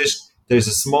 mirror polished. There's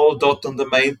a small dot on the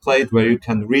main plate where you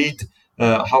can read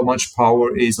how much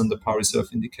power is on the power reserve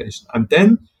indication. And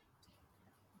then,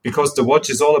 because the watch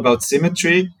is all about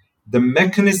symmetry, the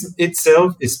mechanism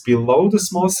itself is below the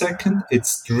small second.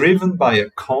 It's driven by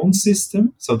a cone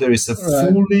system. So there is a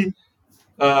fully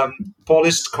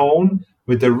polished cone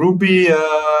with a ruby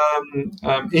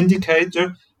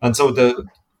indicator. And so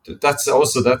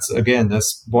that's again,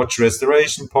 as watch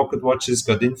restoration, pocket watches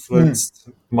got influenced.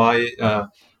 My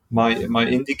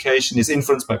indication is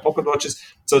influenced by pocket watches.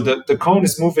 So the cone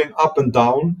is moving up and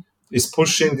down, is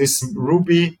pushing this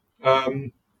ruby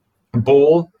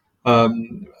ball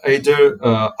either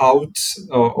out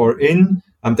or in,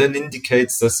 and then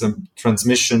indicates there's a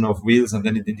transmission of wheels, and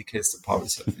then it indicates the power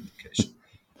reserve indication.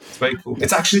 It's very cool.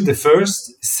 It's actually the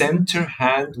first center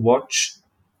hand watch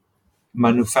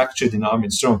manufactured in Armin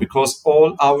Strom, because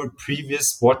all our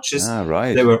previous watches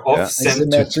they were off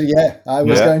center. I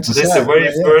was going to say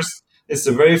it's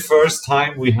the very first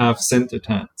time we have centered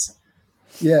hands.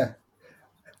 Yeah.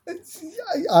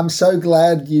 I'm so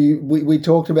glad we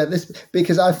talked about this,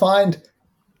 because I find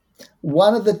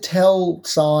one of the tell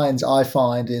signs I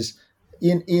find is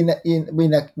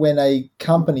when a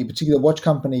company, particularly a watch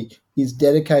company, is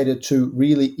dedicated to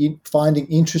really finding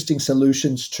interesting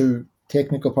solutions to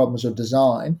technical problems of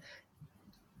design.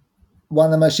 One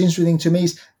of the most interesting things to me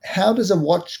is, how does a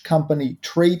watch company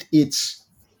treat its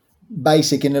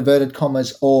basic, in inverted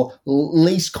commas, or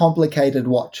least complicated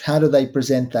watch? How do they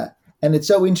present that? And it's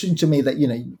so interesting to me that,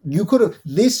 you could have,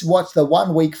 this watch, the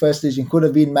 1 week first edition, could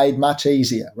have been made much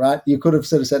easier, right? You could have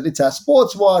sort of said, it's a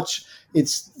sports watch,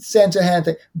 it's center hand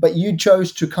thing, but you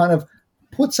chose to kind of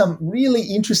put some really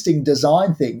interesting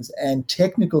design things and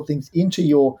technical things into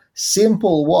your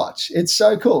simple watch. It's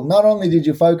so cool. Not only did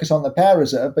you focus on the power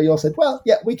reserve, but you also said, well,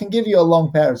 yeah, we can give you a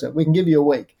long power reserve. We can give you a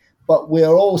week, but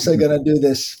we're also going to do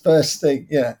this first thing.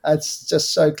 Yeah, it's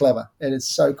just so clever. And it's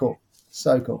so cool.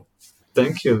 So cool.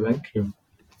 Thank you.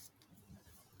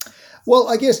 Well,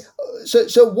 I guess,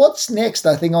 so what's next,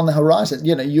 I think, on the horizon?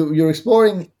 You're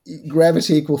exploring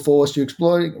gravity equal force, you're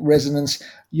exploring resonance,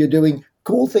 you're doing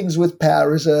cool things with power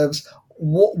reserves.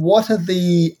 What are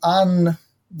the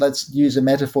let's use a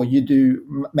metaphor, you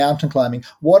do mountain climbing.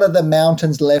 What are the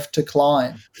mountains left to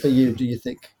climb for you, do you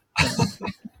think?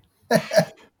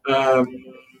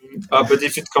 But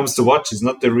if it comes to watches,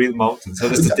 not the real mountains. So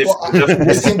that's the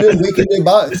difference. We can do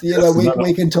both.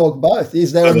 We can talk both.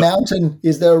 Is there a mountain?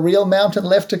 Is there a real mountain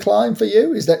left to climb for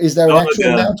you? Is there an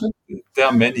actual mountain? There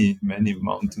are many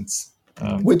mountains.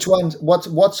 Which ones?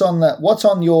 What's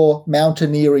on your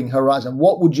mountaineering horizon?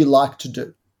 What would you like to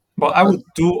do? Well, I would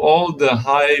do all the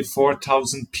high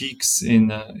 4,000 peaks in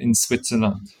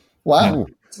Switzerland. Wow,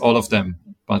 all of them.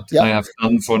 But I have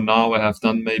done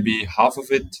maybe half of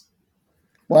it.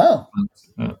 Wow.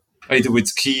 Either with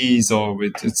skis or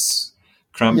with its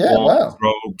crampons,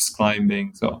 ropes,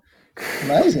 climbing. So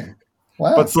amazing.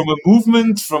 Wow. But from a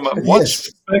watch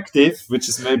perspective, which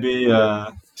is maybe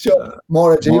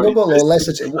more achievable or less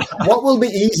achievable, what will be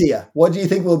easier? What do you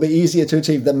think will be easier to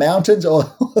achieve, the mountains or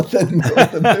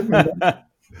the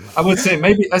I would say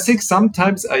I think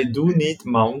sometimes I do need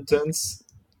mountains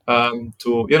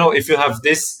to, if you have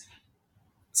this.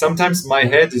 Sometimes my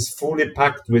head is fully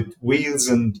packed with wheels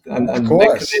and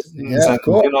mechanisms,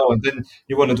 and then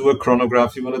you want to do a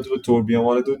chronograph, you want to do a tourbillon, you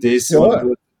want to do this, you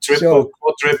want to do a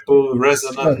quadruple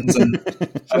resonance, and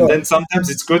then sometimes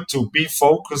it's good to be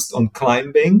focused on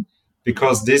climbing,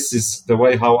 because this is the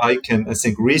way how I can, I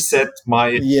think, reset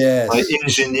my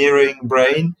engineering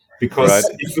brain. Because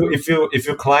if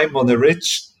you climb on a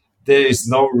ridge, there is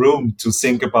no room to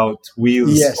think about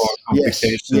wheels or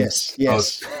complications.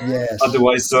 Yes.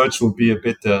 Otherwise, search will be a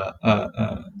bit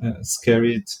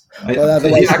scary. He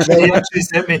actually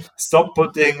said me, stop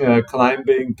putting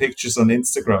climbing pictures on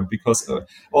Instagram, because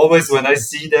always when I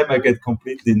see them, I get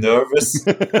completely nervous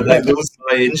that I lose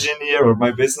my engineer or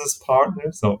my business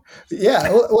partner. So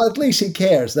well, at least he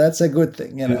cares. That's a good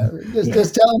thing.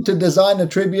 Just tell him to design a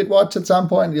tribute watch at some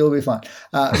point. You'll be fine.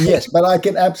 Yes, but I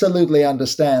can absolutely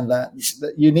understand that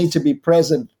you need to be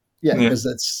present. Because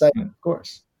it's safe, of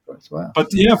course. Wow. But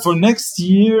for next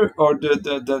year, or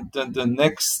the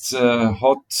next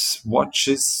hot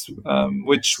watches,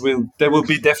 there will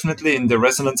be definitely in the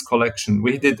Resonance collection.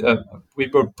 We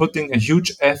were putting a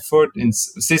huge effort in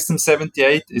System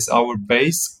 78 is our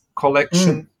base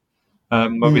collection,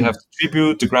 where we have the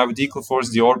Tribute, the Gravity Equal Force,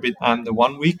 the Orbit, and the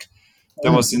 1 week.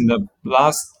 There was in the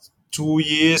last 2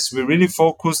 years, we really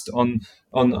focused on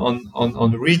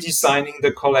on redesigning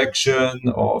the collection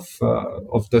of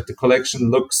that the collection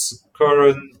looks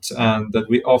current, and that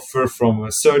we offer from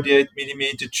a 38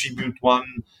 millimeter Tribute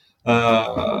One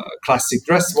classic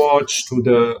dress watch to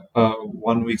the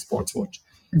 1 week sports watch.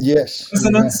 Yes.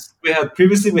 Resonance. We had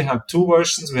two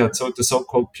versions. We had the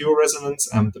so-called pure resonance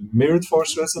and the mirrored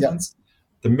force resonance.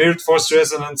 The mirrored force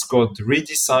resonance got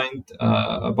redesigned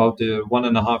about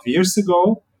 1.5 years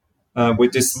ago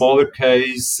with this smaller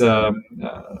case,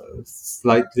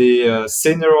 slightly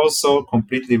thinner, also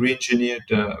completely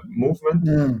re-engineered movement.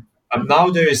 And now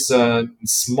there is a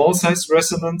small size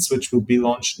resonance which will be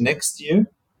launched next year.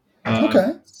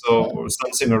 So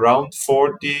something around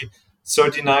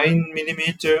 39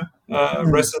 millimeter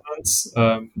resonance.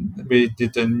 We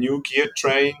did a new gear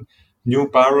train, new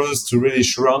barrels to really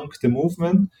shrunk the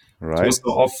movement. Right. To also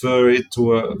offer it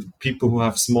to people who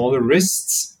have smaller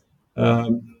wrists.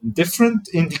 Different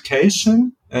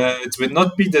indication. It will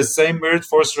not be the same mirrored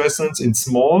force resonance in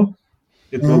small.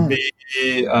 It will be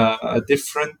a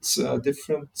different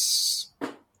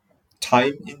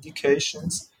time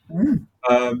indications.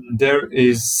 There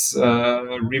is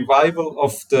a revival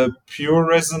of the pure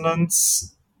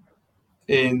resonance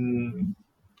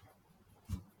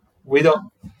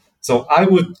so I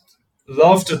would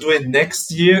love to do it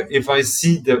next year. If I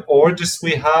see the orders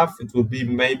we have, it will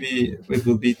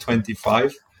be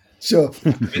 25. Sure.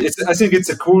 I think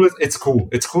it's cool. It's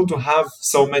cool to have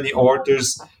so many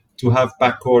orders, to have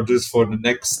back orders for the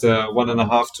next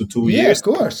 1.5 to 2 years. Yeah, of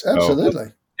course,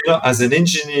 absolutely. As an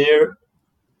engineer,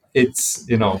 it's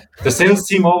the sales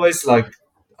team always like,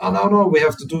 oh no, we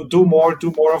have to do more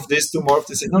of this,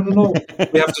 no,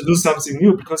 we have to do something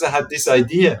new because I had this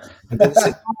idea, and then they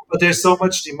said, but there's so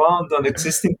much demand on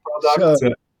existing products.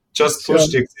 Just push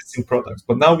the existing products.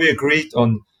 But now we agreed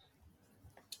on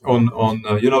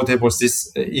there was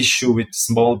this issue with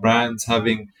small brands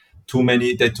having too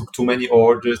many. They took too many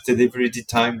orders. Delivery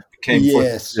time became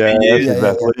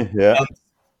exactly. And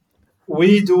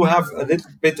we do have a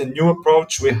little bit a new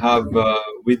approach.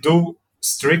 We do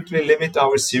strictly limit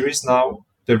our series now,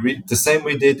 the same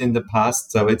we did in the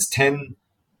past. So it's 10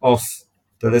 of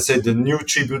let's say the new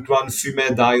Tribute One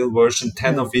Fumet dial version,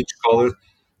 10 of each color,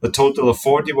 a total of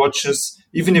 40 watches.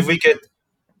 Even if we get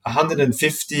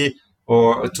 150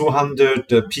 or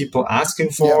 200 people asking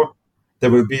for,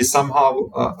 there will be somehow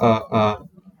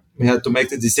we had to make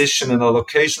the decision and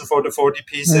allocation for the 40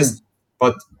 pieces,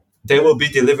 but they will be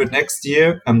delivered next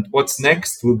year, and what's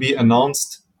next will be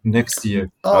announced next year.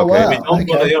 Oh, okay. Wow. We don't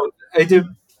want to,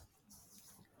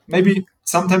 maybe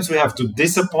sometimes we have to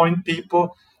disappoint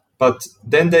people, but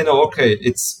then they know, okay,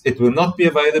 it will not be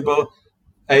available.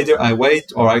 Either I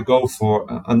wait or I go for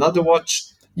another watch.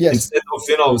 Yes. Instead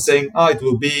of saying, it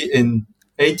will be in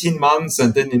 18 months,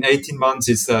 and then in 18 months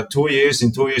it's 2 years,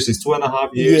 in 2 years it's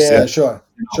 2.5 years. Yeah, sure.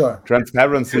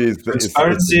 Transparency is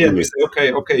and we say,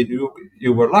 okay,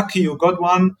 you were lucky, you got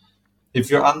one. If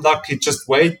you're unlucky, just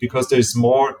wait, because there's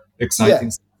more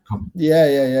exciting stuff coming.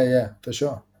 Yeah, for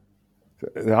sure.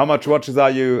 How much watches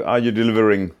are you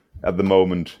delivering at the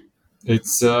moment?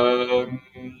 It's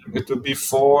it will be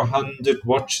 400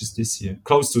 watches this year,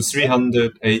 close to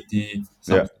 380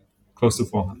 something, close to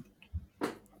 400.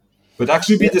 Would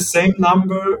actually be the same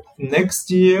number next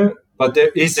year, but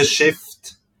there is a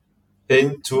shift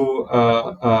into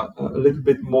a little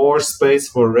bit more space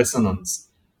for resonance,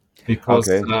 because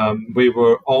we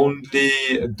were only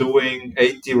doing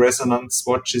 80 resonance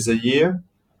watches a year,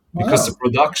 because the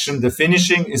production, the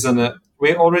finishing is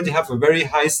we already have a very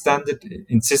high standard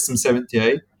in System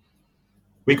 78.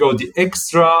 We go the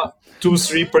extra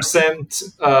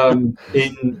 2-3%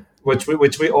 in which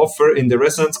we offer in the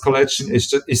resonance collection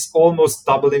is almost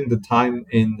doubling the time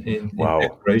in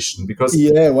decoration, because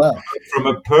from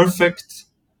a perfect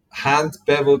hand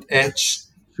beveled edge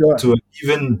to an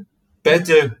even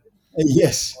better,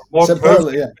 more perfect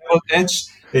beveled edge.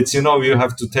 It's you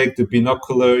have to take the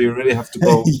binocular. You really have to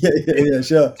go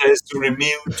to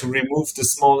remove the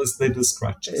smallest little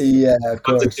scratches. Yeah, of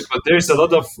course. But there's a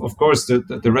lot of course,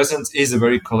 the resonance is a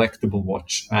very collectible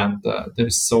watch, and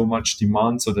there's so much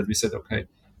demand, so that we said, okay,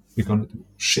 we're going to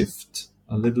shift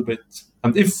a little bit,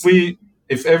 and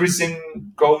if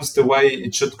everything goes the way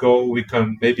it should go, we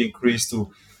can maybe increase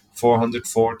to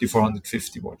 440,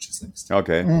 450 watches next year.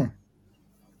 Okay.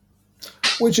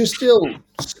 Which is still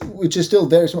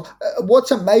very small. What's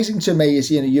amazing to me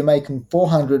is you're making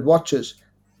 400 watches,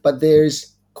 but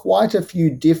there's quite a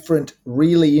few different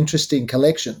really interesting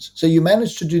collections. So you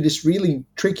managed to do this really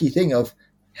tricky thing of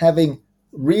having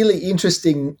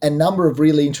a number of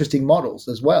really interesting models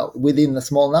as well within the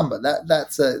small number.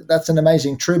 That's an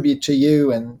amazing tribute to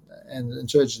you and and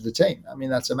Serge the team. I mean,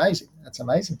 that's amazing. That's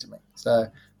amazing to me. So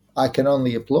I can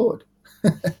only applaud.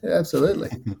 Absolutely.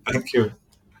 Thank you.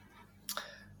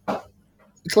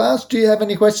 Klaus, do you have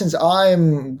any questions?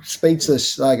 I'm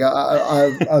speechless. Like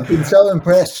I've been so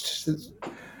impressed.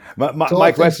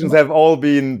 My questions have all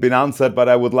been answered, but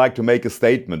I would like to make a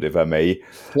statement, if I may.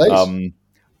 Please.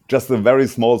 Just a very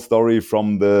small story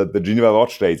from the Geneva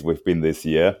Watch Days we've been this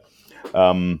year.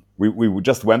 We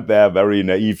just went there, very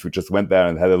naive. We just went there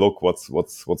and had a look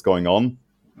what's going on.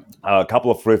 A couple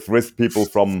of risk people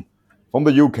from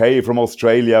the UK, from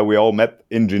Australia, we all met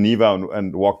in Geneva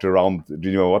and walked around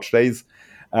Geneva Watch Days.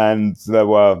 And there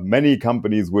were many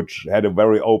companies which had a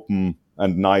very open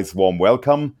and nice, warm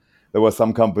welcome. There were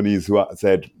some companies who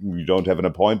said, "You don't have an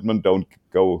appointment, don't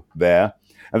go there."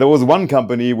 And there was one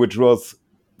company which was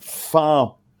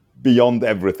far beyond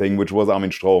everything, which was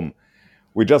Armin Strom.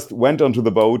 We just went onto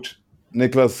the boat.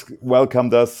 Nicholas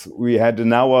welcomed us. We had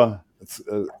an hour.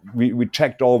 We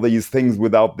checked all these things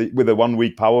with a 1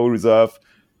 week power reserve,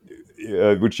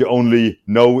 which you only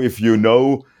know if you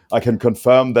know. I can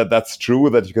confirm that that's true,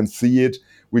 that you can see it.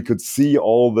 We could see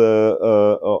all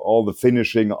the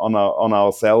finishing on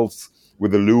ourselves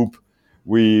with a loop.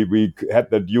 We had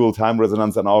the dual time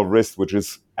resonance on our wrist, which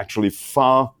is actually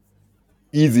far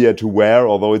easier to wear,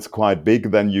 although it's quite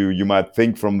big than you might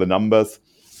think from the numbers.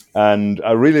 And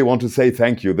I really want to say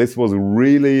thank you. This was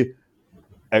really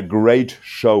a great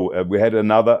show. We had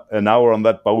an hour on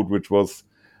that boat, which was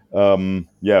one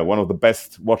of the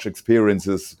best watch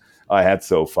experiences I had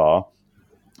so far.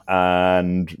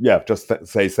 And just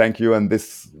say thank you. And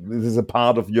this is a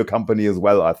part of your company as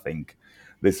well, I think,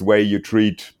 this way you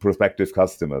treat prospective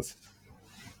customers.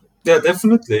 Yeah,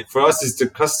 definitely. For us, it's the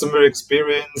customer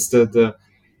experience. The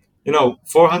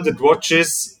 400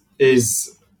 watches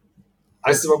is,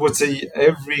 I would say,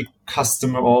 every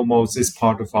customer almost is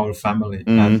part of our family.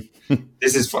 And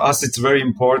this is, for us, it's very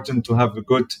important to have a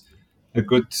good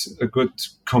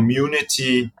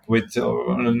community with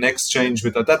an exchange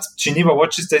with that. That's Geneva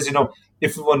Watches Days.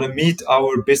 If we want to meet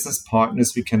our business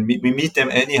partners, we meet them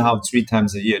anyhow 3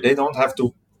 times a year. They don't have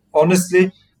to.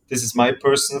 Honestly, this is my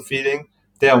personal feeling.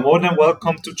 They are more than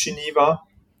welcome to Geneva.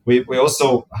 We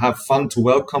also have fun to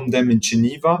welcome them in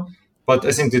Geneva. But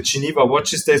I think the Geneva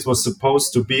Watches Days was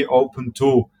supposed to be open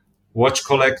to watch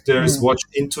collectors, watch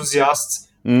enthusiasts.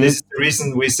 This is the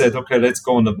reason we said, okay, let's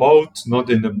go on a boat, not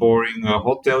in a boring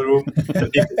hotel room.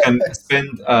 That people can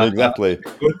spend a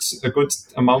good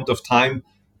amount of time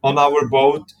on our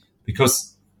boat,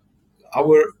 because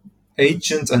our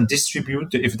agents and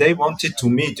distributor, if they wanted to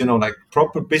meet, like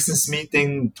proper business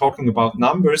meeting, talking about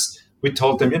numbers, we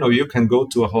told them, you can go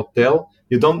to a hotel.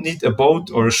 You don't need a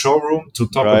boat or a showroom to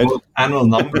talk about annual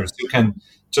numbers. You can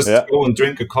just go and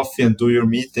drink a coffee and do your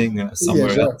meeting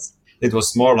somewhere else. It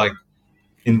was more like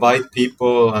invite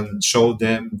people and show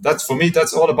them. That's, for me,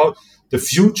 that's all about the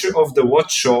future of the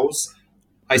watch shows.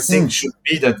 I think should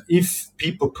be that if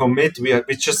people commit,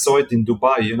 we just saw it in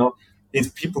Dubai,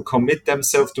 if people commit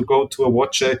themselves to go to a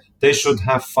watch show, they should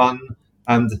have fun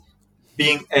and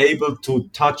being able to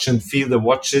touch and feel the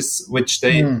watches, which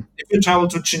they, if you travel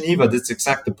to Geneva, that's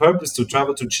exactly the purpose. To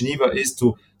travel to Geneva is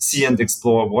to see and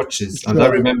explore watches. Sure. And I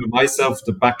remember myself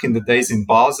back in the days in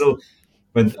Basel,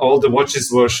 when all the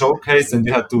watches were showcased and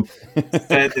you had to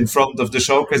stand in front of the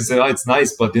showcase and say, oh, it's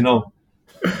nice, but you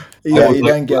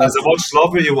don't get as a watch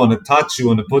lover, you want to touch, you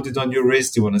want to put it on your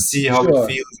wrist, you want to see how it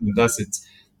feels, and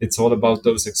it's all about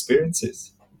those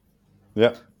experiences.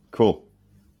 Yeah, cool.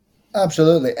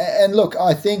 Absolutely. And look,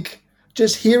 I think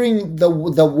just hearing the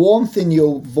warmth in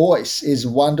your voice is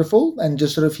wonderful, and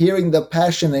just sort of hearing the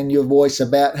passion in your voice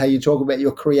about how you talk about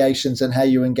your creations and how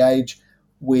you engage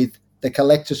with the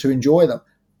collectors who enjoy them.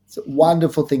 It's a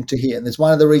wonderful thing to hear. And it's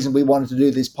one of the reasons we wanted to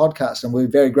do this podcast, and we're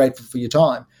very grateful for your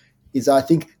time, is I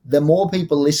think the more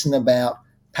people listen about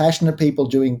passionate people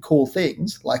doing cool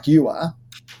things like you are,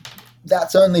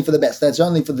 that's only for the best. That's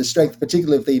only for the strength,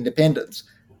 particularly of the independents.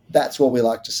 That's what we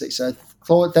like to see. So,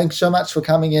 Claude, thanks so much for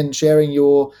coming in, sharing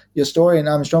your story and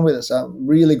Armin Strom with us. I'm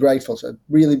really grateful. So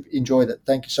really enjoyed it.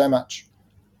 Thank you so much.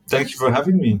 Thank you for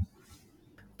having me.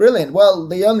 Brilliant. Well,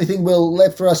 the only thing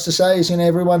left for us to say is,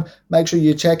 everyone, make sure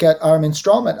you check out Armin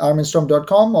Strom at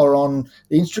arminstrom.com or on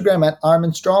Instagram at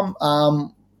Armin Strom.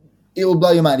 It will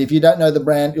blow your mind. If you don't know the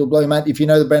brand, it will blow your mind. If you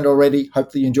know the brand already,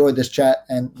 hopefully you enjoyed this chat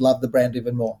and love the brand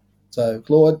even more. So,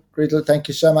 Claude Griesler, thank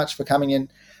you so much for coming in,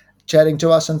 chatting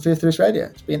to us on Fifth Wrist Radio.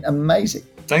 It's been amazing.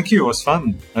 Thank you. It was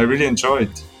fun. I really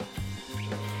enjoyed it.